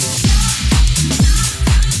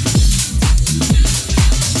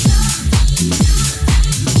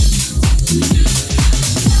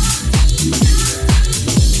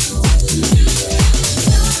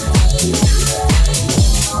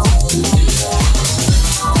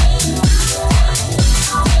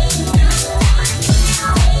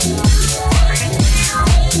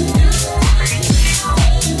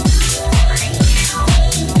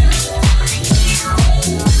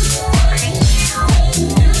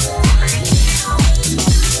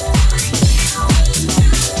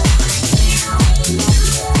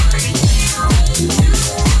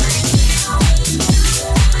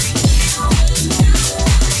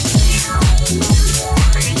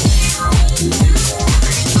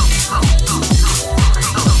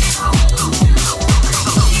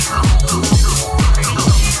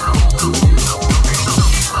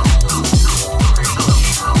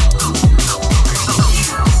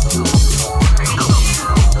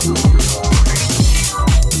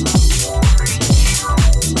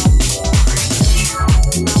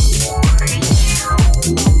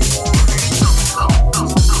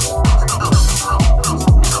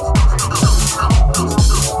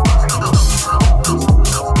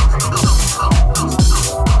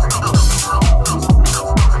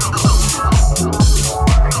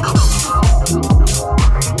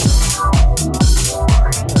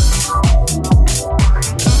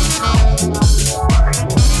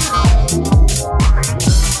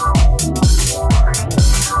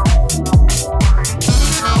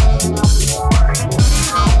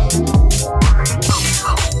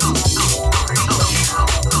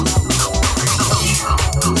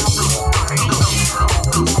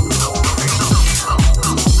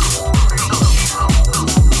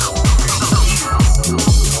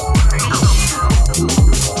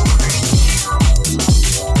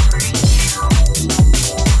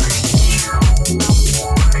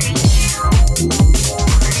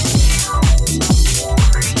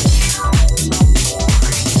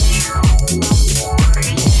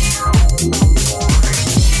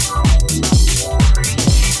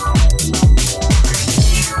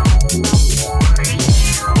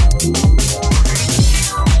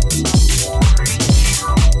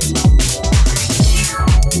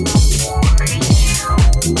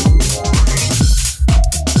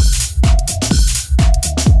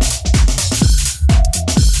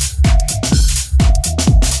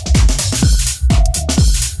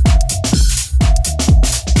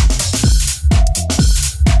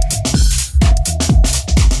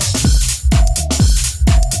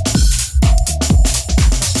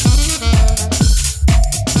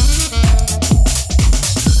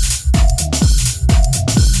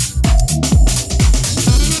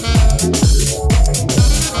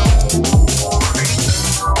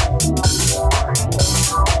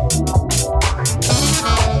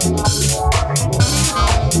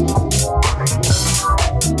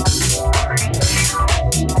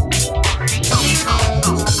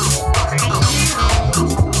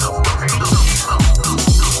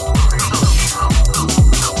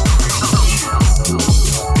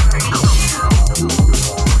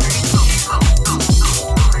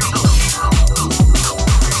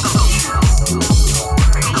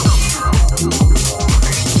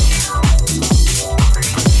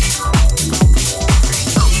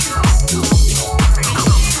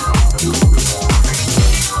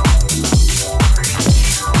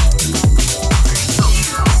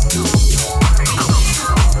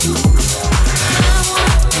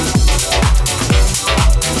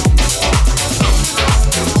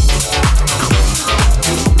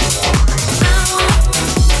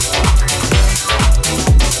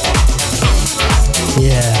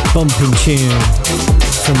 bumping tune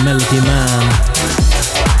from Melody Man.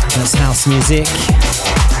 That's house music.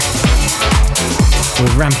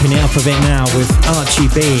 We're ramping it up a bit now with Archie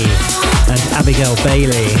B and Abigail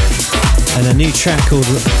Bailey and a new track called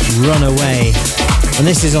Runaway, and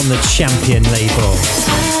this is on the Champion label.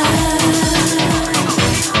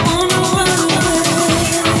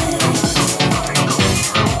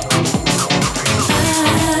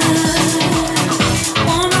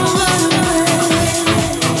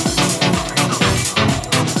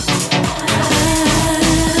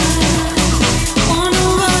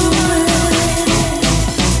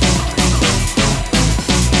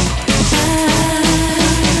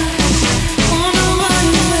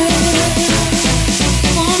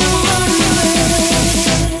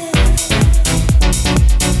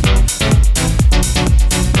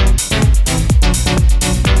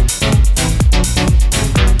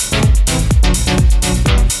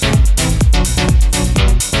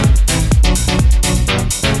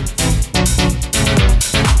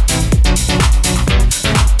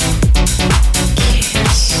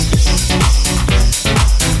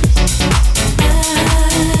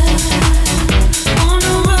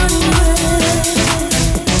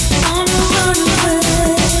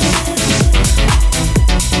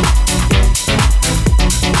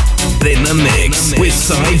 In the mix with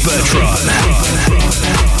Cy Bertrand.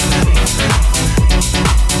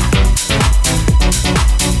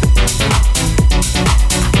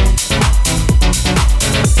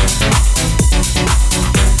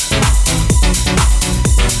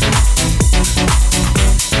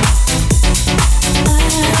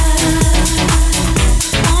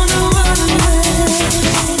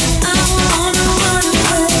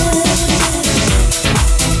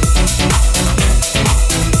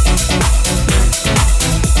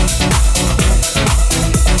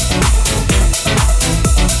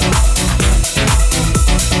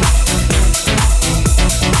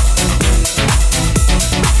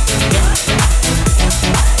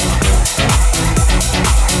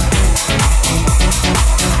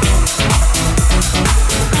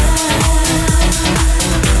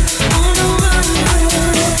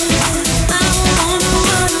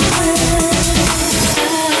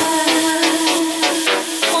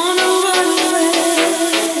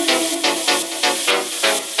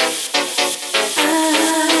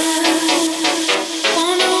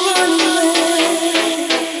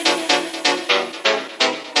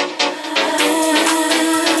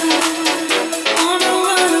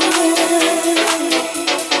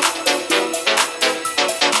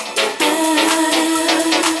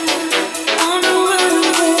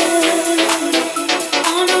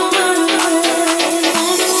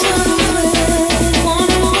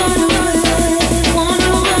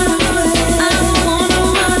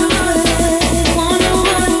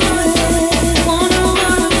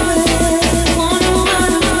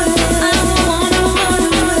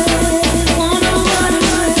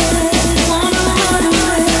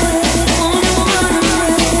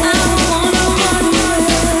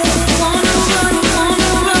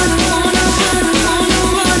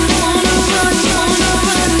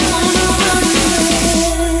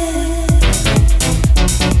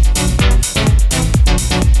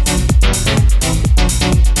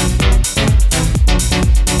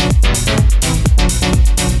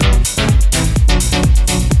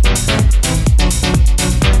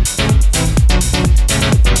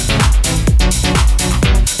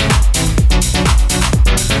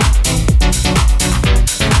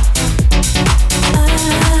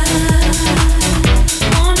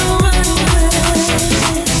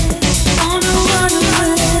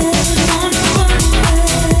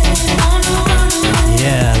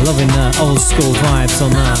 School vibes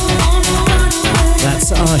on that.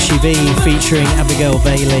 That's Archie B featuring Abigail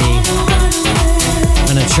Bailey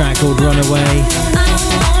and a track called Runaway.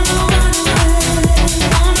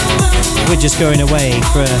 We're just going away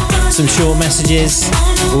for some short messages.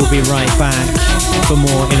 We'll be right back for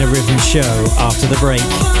more In a Rhythm show after the break.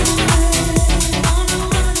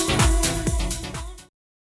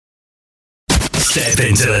 Step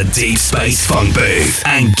into the Deep Space Funk booth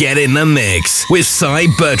and get in the mix with Cy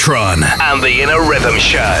Bertrand and the In a Rhythm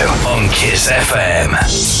show on Kiss FM.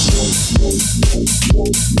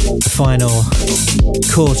 The final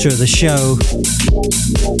quarter of the show,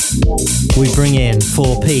 we bring in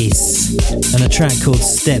 4-piece and a track called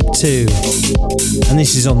Step 2, and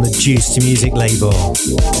this is on the Juice to Music label.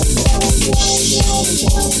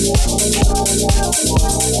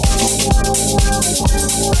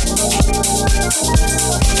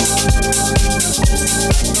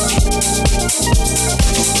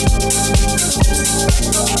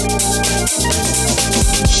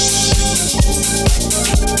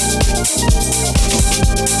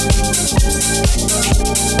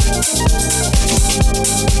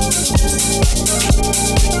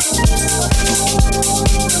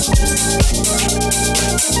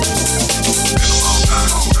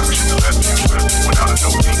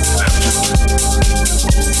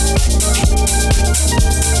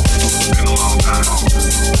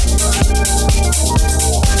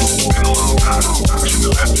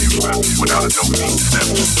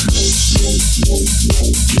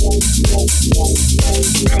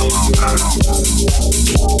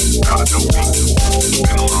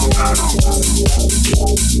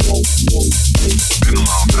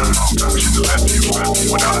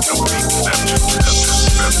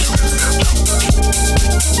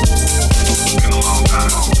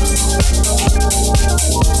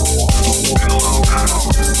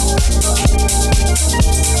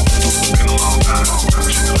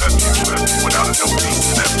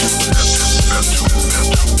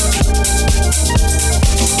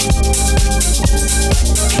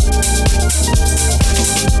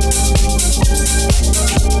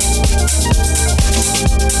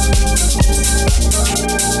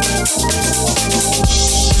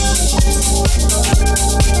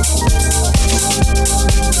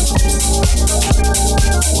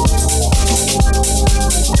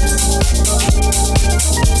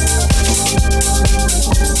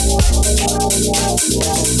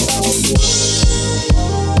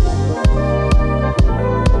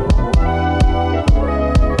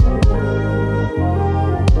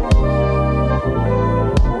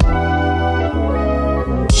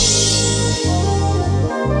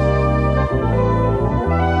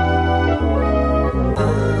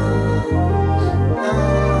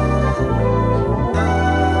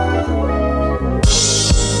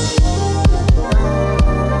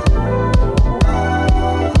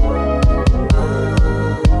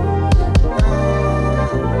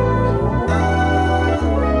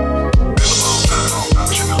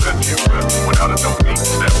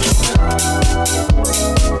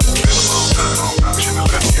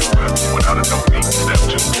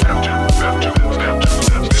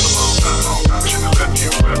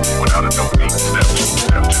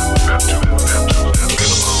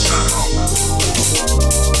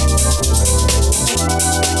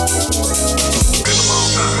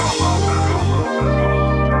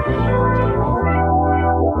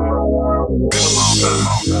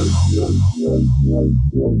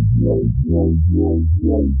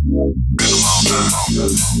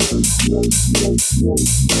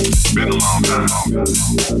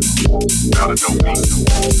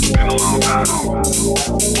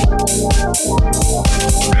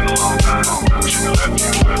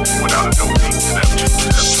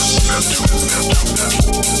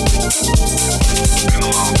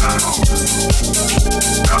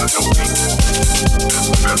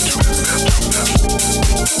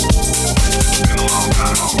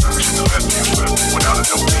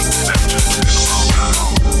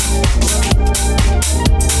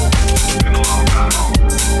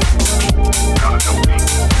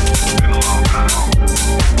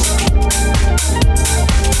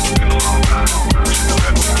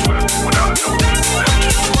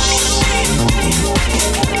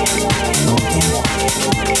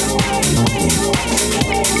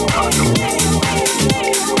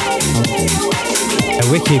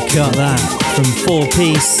 Wicked cut that from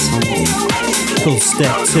 4Piece called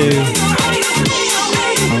Step 2.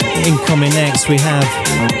 Incoming next we have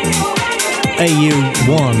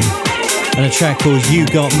AU1 and a track called You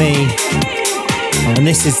Got Me, and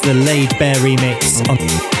this is the Laid Bare remix on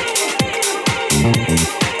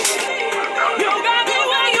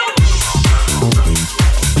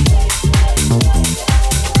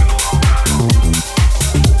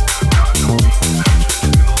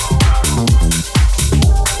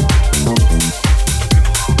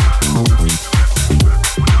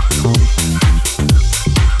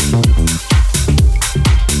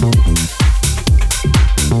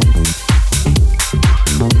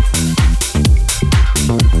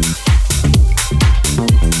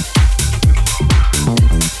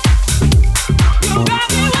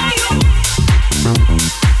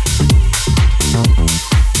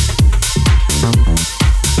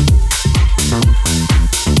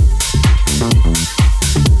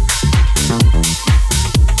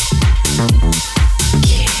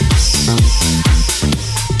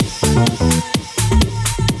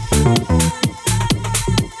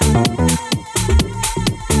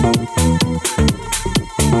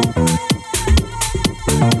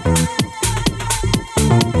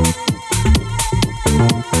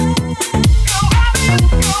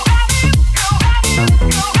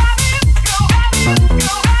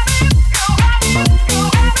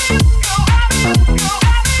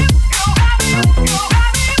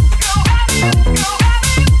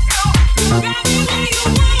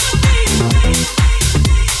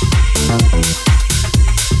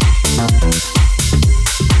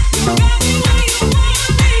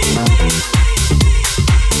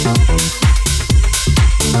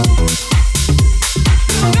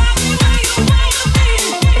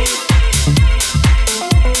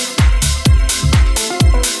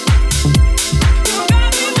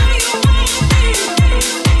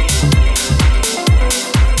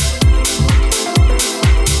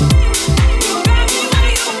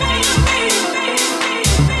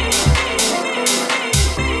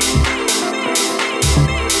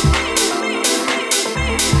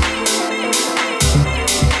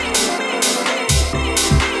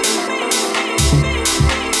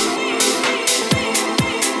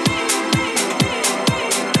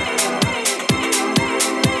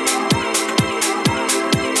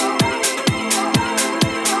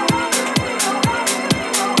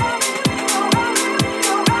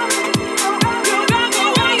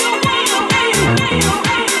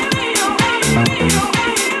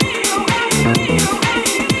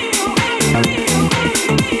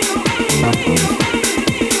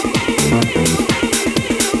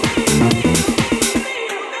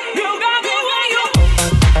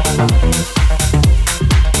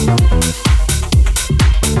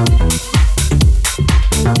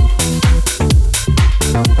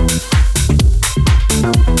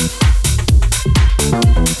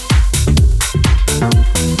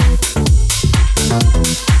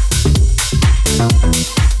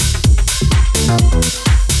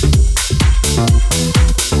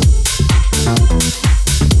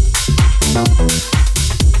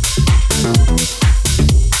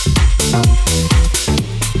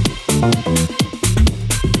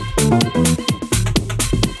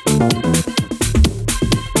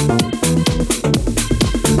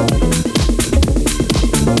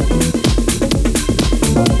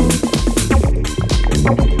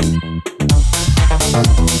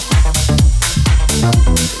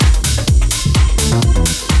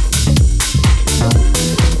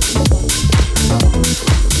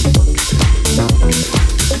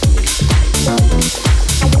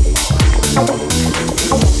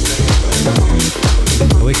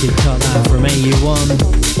Wicked cut that from AU1.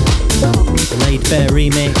 Laid Bear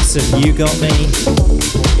remix of You Got Me.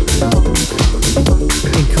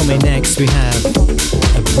 Incoming next we have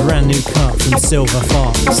a brand new cut from Silver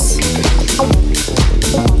Fox.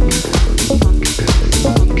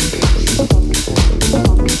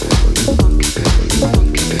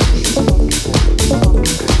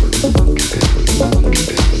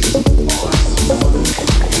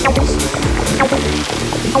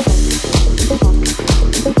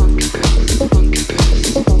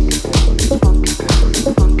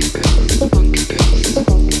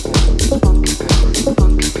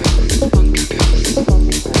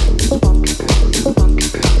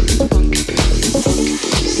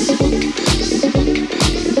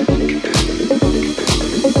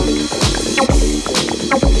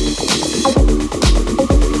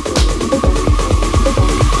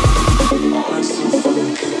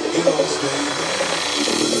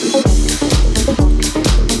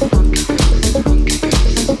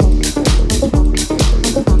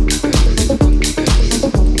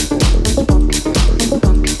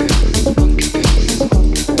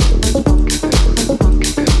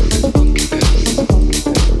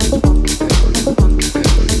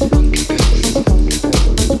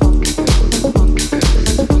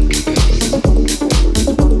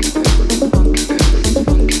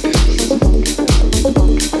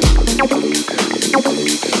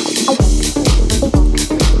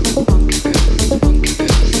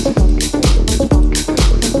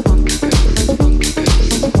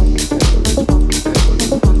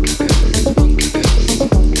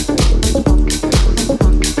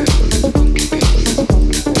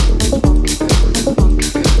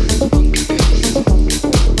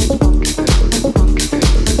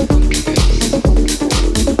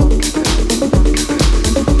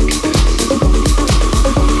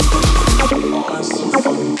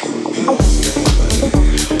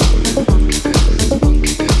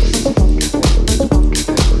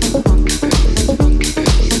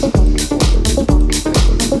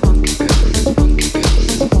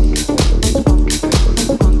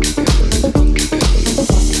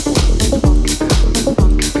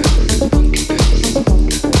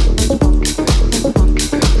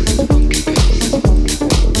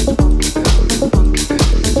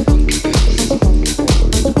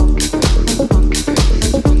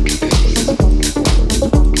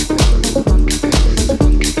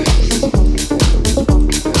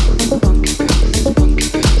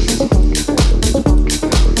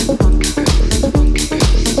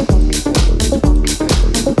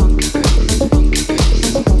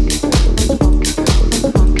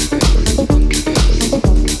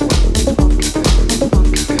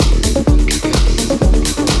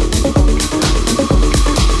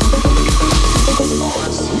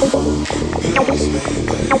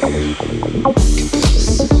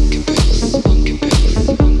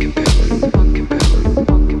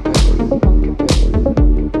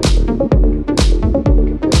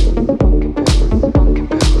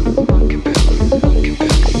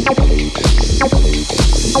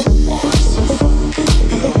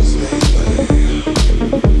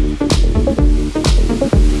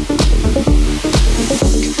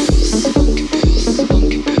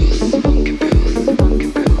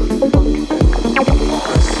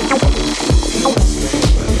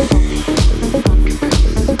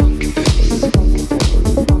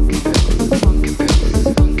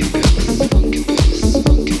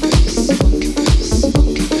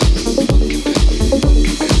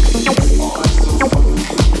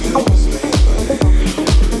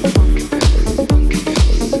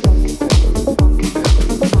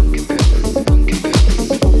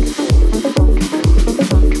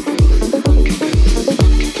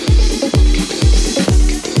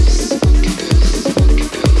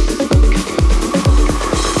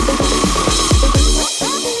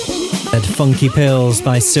 Funky Pills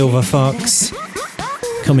by Silver Fox,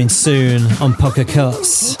 coming soon on Pucker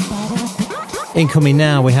Cuts. Incoming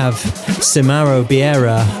now we have Simaro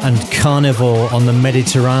Biera and Carnival on the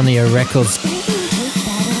Mediterranea Records.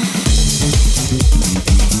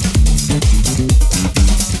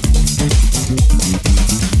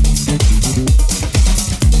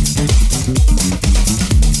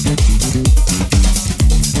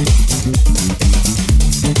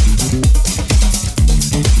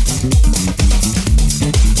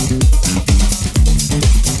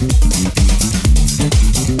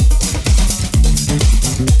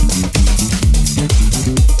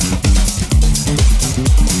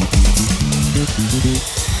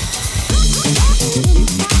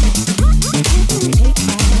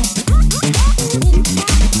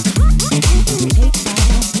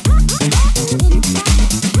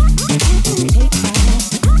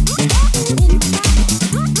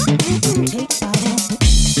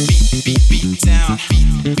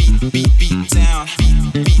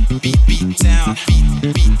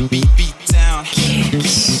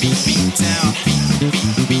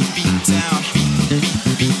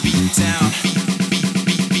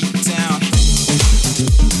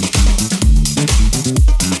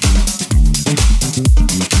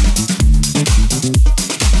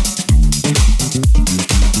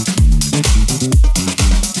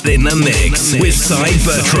 mix with Cy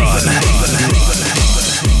Bertrand.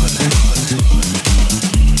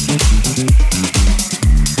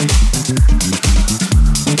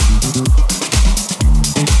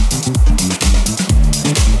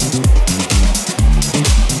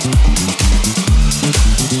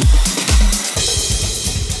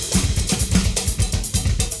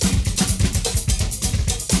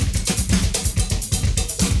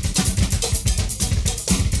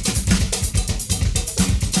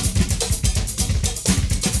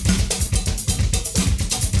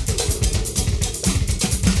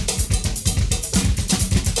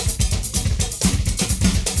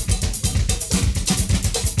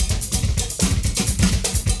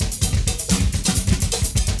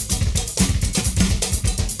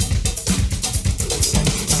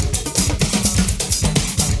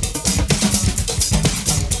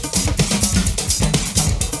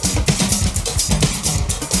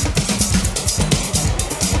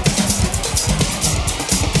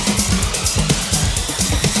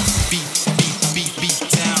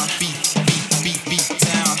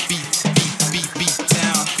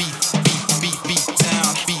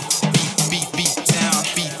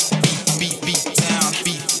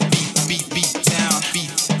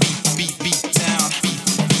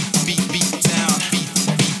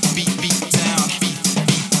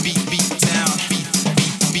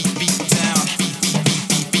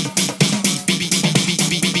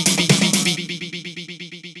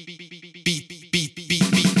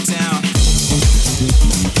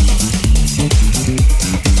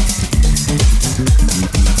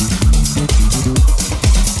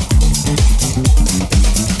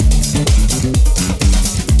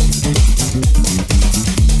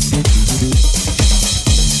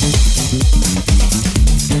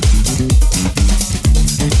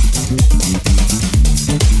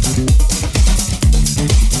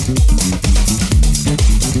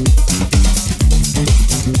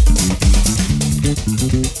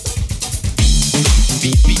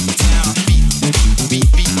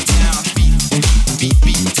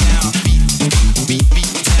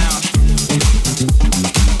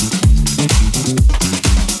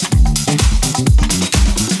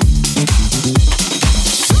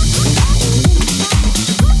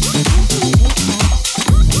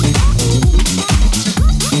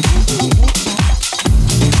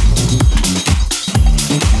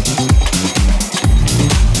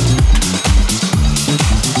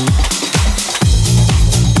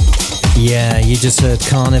 Just heard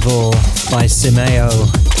Carnival by Simeo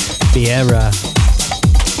Vieira.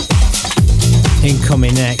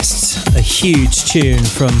 Incoming next, a huge tune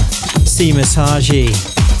from Seamus Haji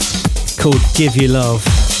called Give You Love.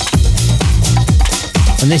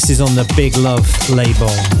 And this is on the Big Love label.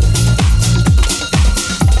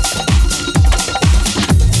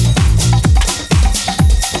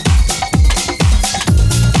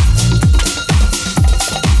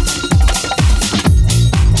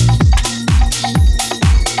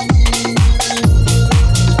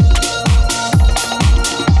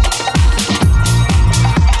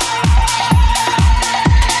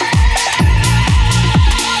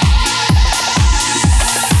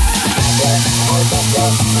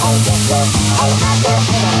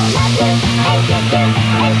 Oh,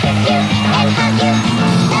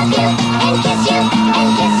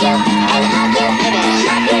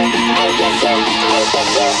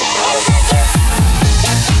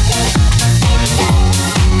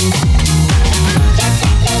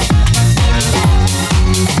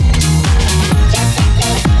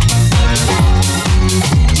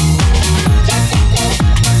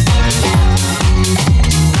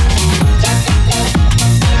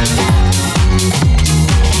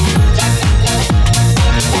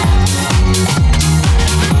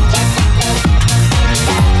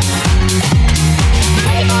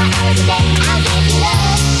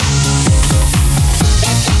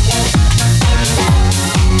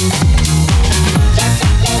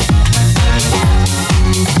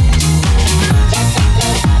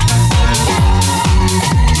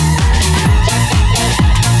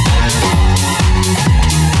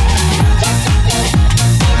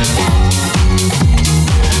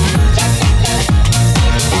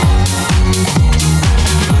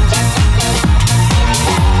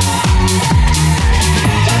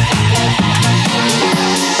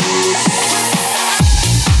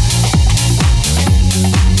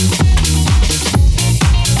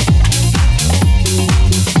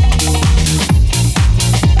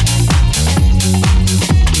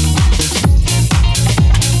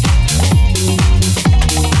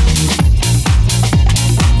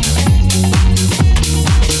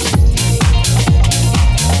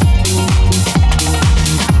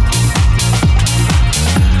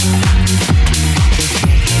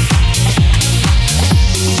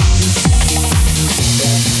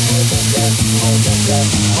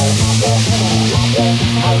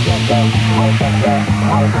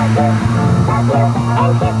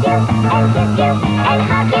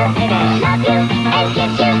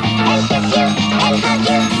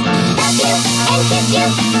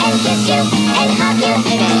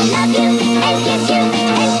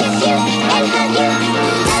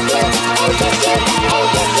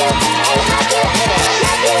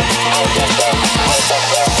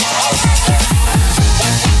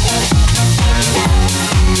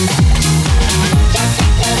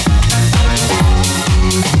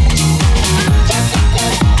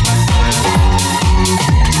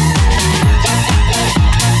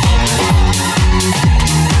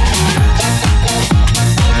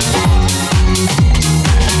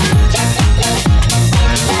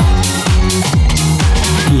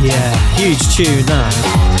 tune, that.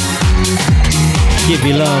 Give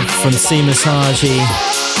You Love from Seamus Haji.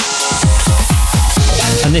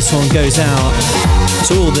 And this one goes out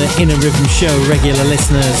to all the Inner Rhythm Show regular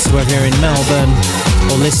listeners, whether you're in Melbourne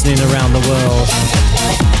or listening around the world.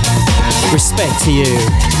 Respect to you.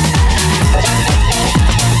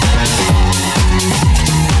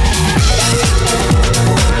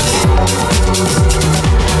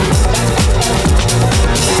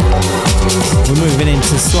 We're moving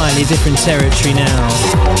into slightly different territory now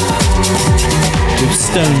with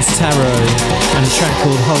Stones Tarot and a track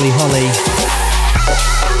called Holly Holly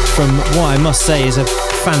from what I must say is a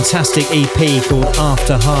fantastic EP called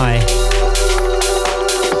After High,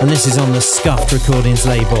 and this is on the Scuffed Recordings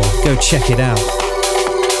label. Go check it out.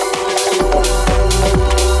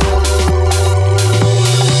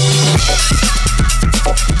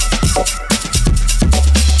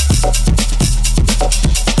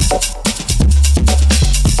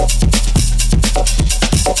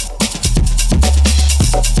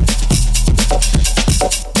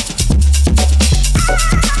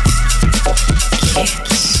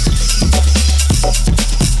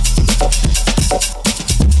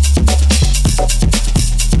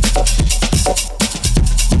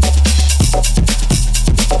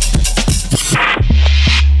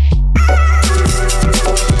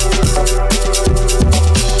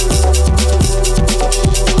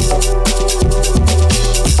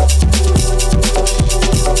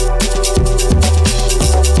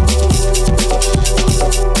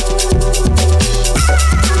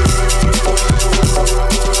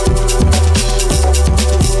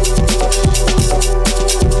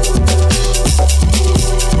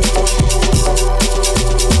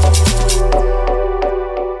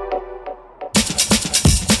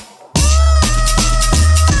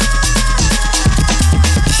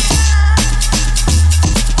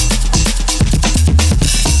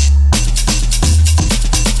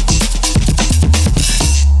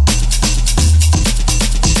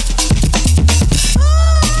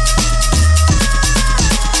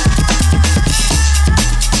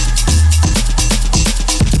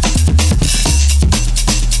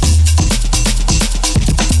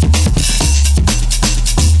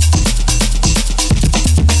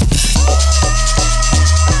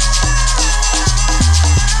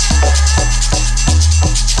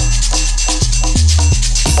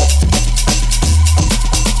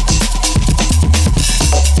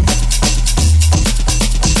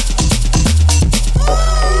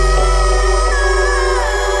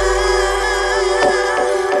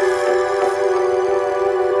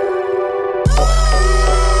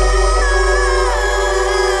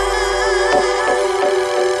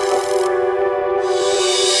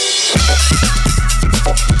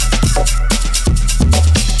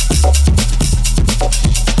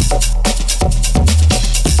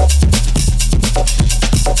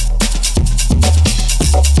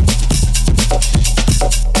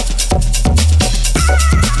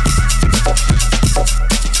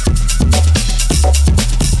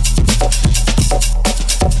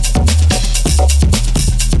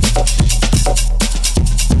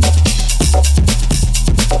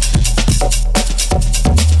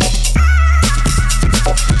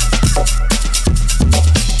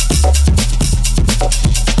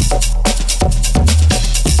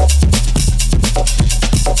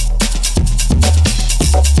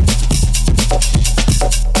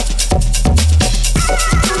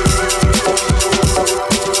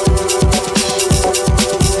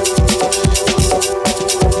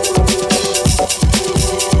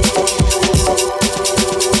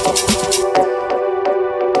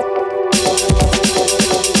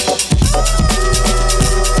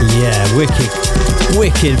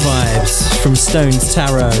 Wicked vibes from Stones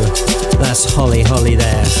Tarot. That's Holly Holly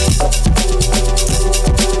there.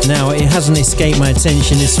 Now, it hasn't escaped my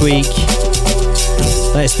attention this week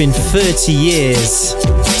that it's been 30 years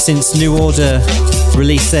since New Order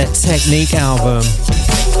released their Technique album,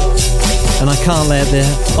 and I can't let the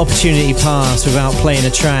opportunity pass without playing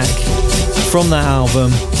a track from that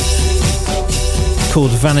album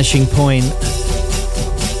called Vanishing Point.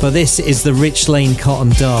 But this is the Rich Lane Cotton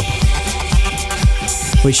dub,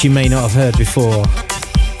 which you may not have heard before.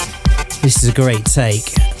 This is a great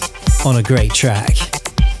take on a great track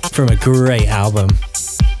from a great album.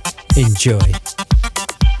 Enjoy.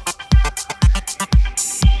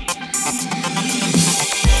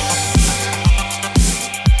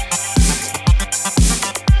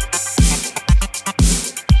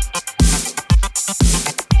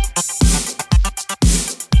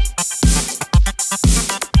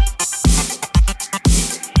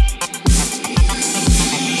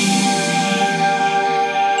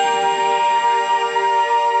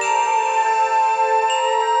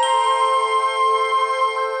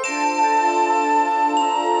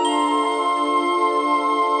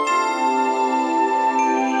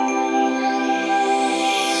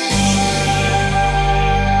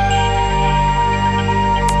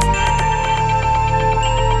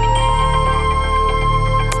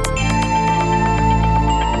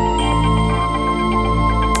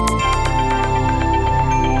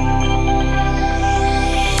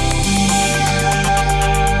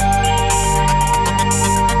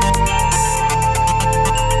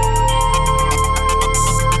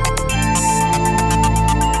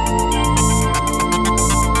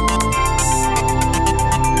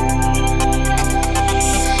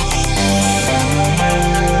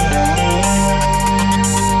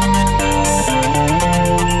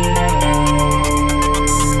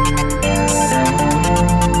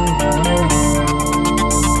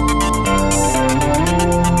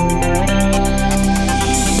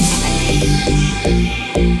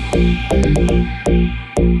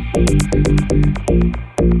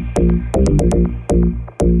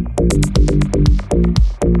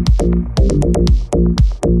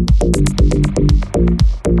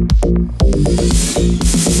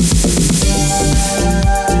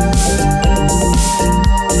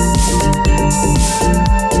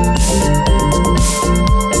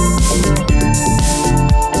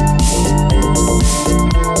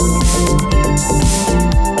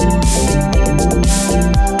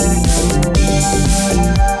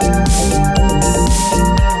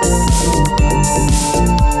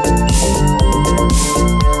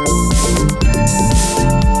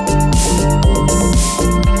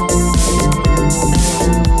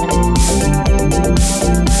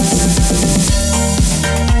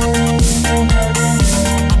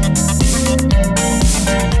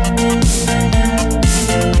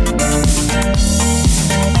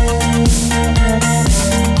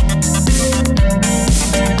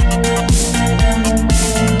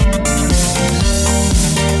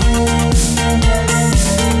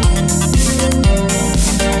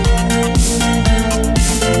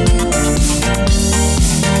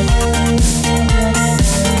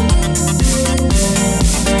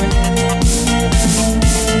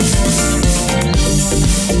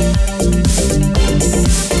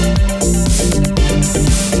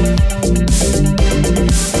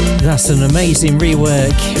 That's an amazing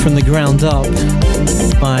rework from the ground up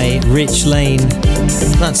by Rich Lane.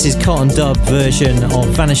 That's his cotton dub version of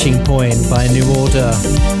Vanishing Point by New Order.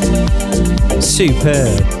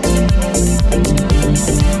 Superb.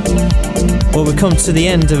 Well, we've come to the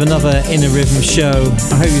end of another Inner Rhythm show.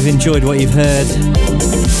 I hope you've enjoyed what you've heard.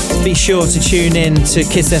 Be sure to tune in to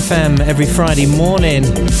Kiss FM every Friday morning,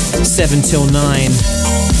 7 till 9,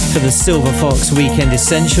 for the Silver Fox Weekend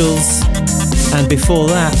Essentials. And before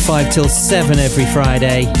that, 5 till 7 every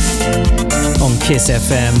Friday on Kiss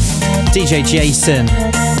FM. DJ Jason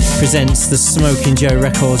presents the Smoking Joe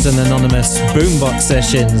Records and Anonymous Boombox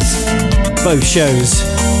Sessions. Both shows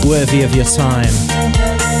worthy of your time.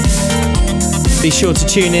 Be sure to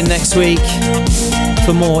tune in next week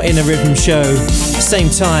for more Inner Rhythm show. Same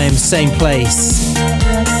time, same place.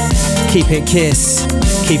 Keep it Kiss,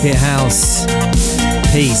 keep it house.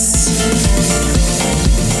 Peace.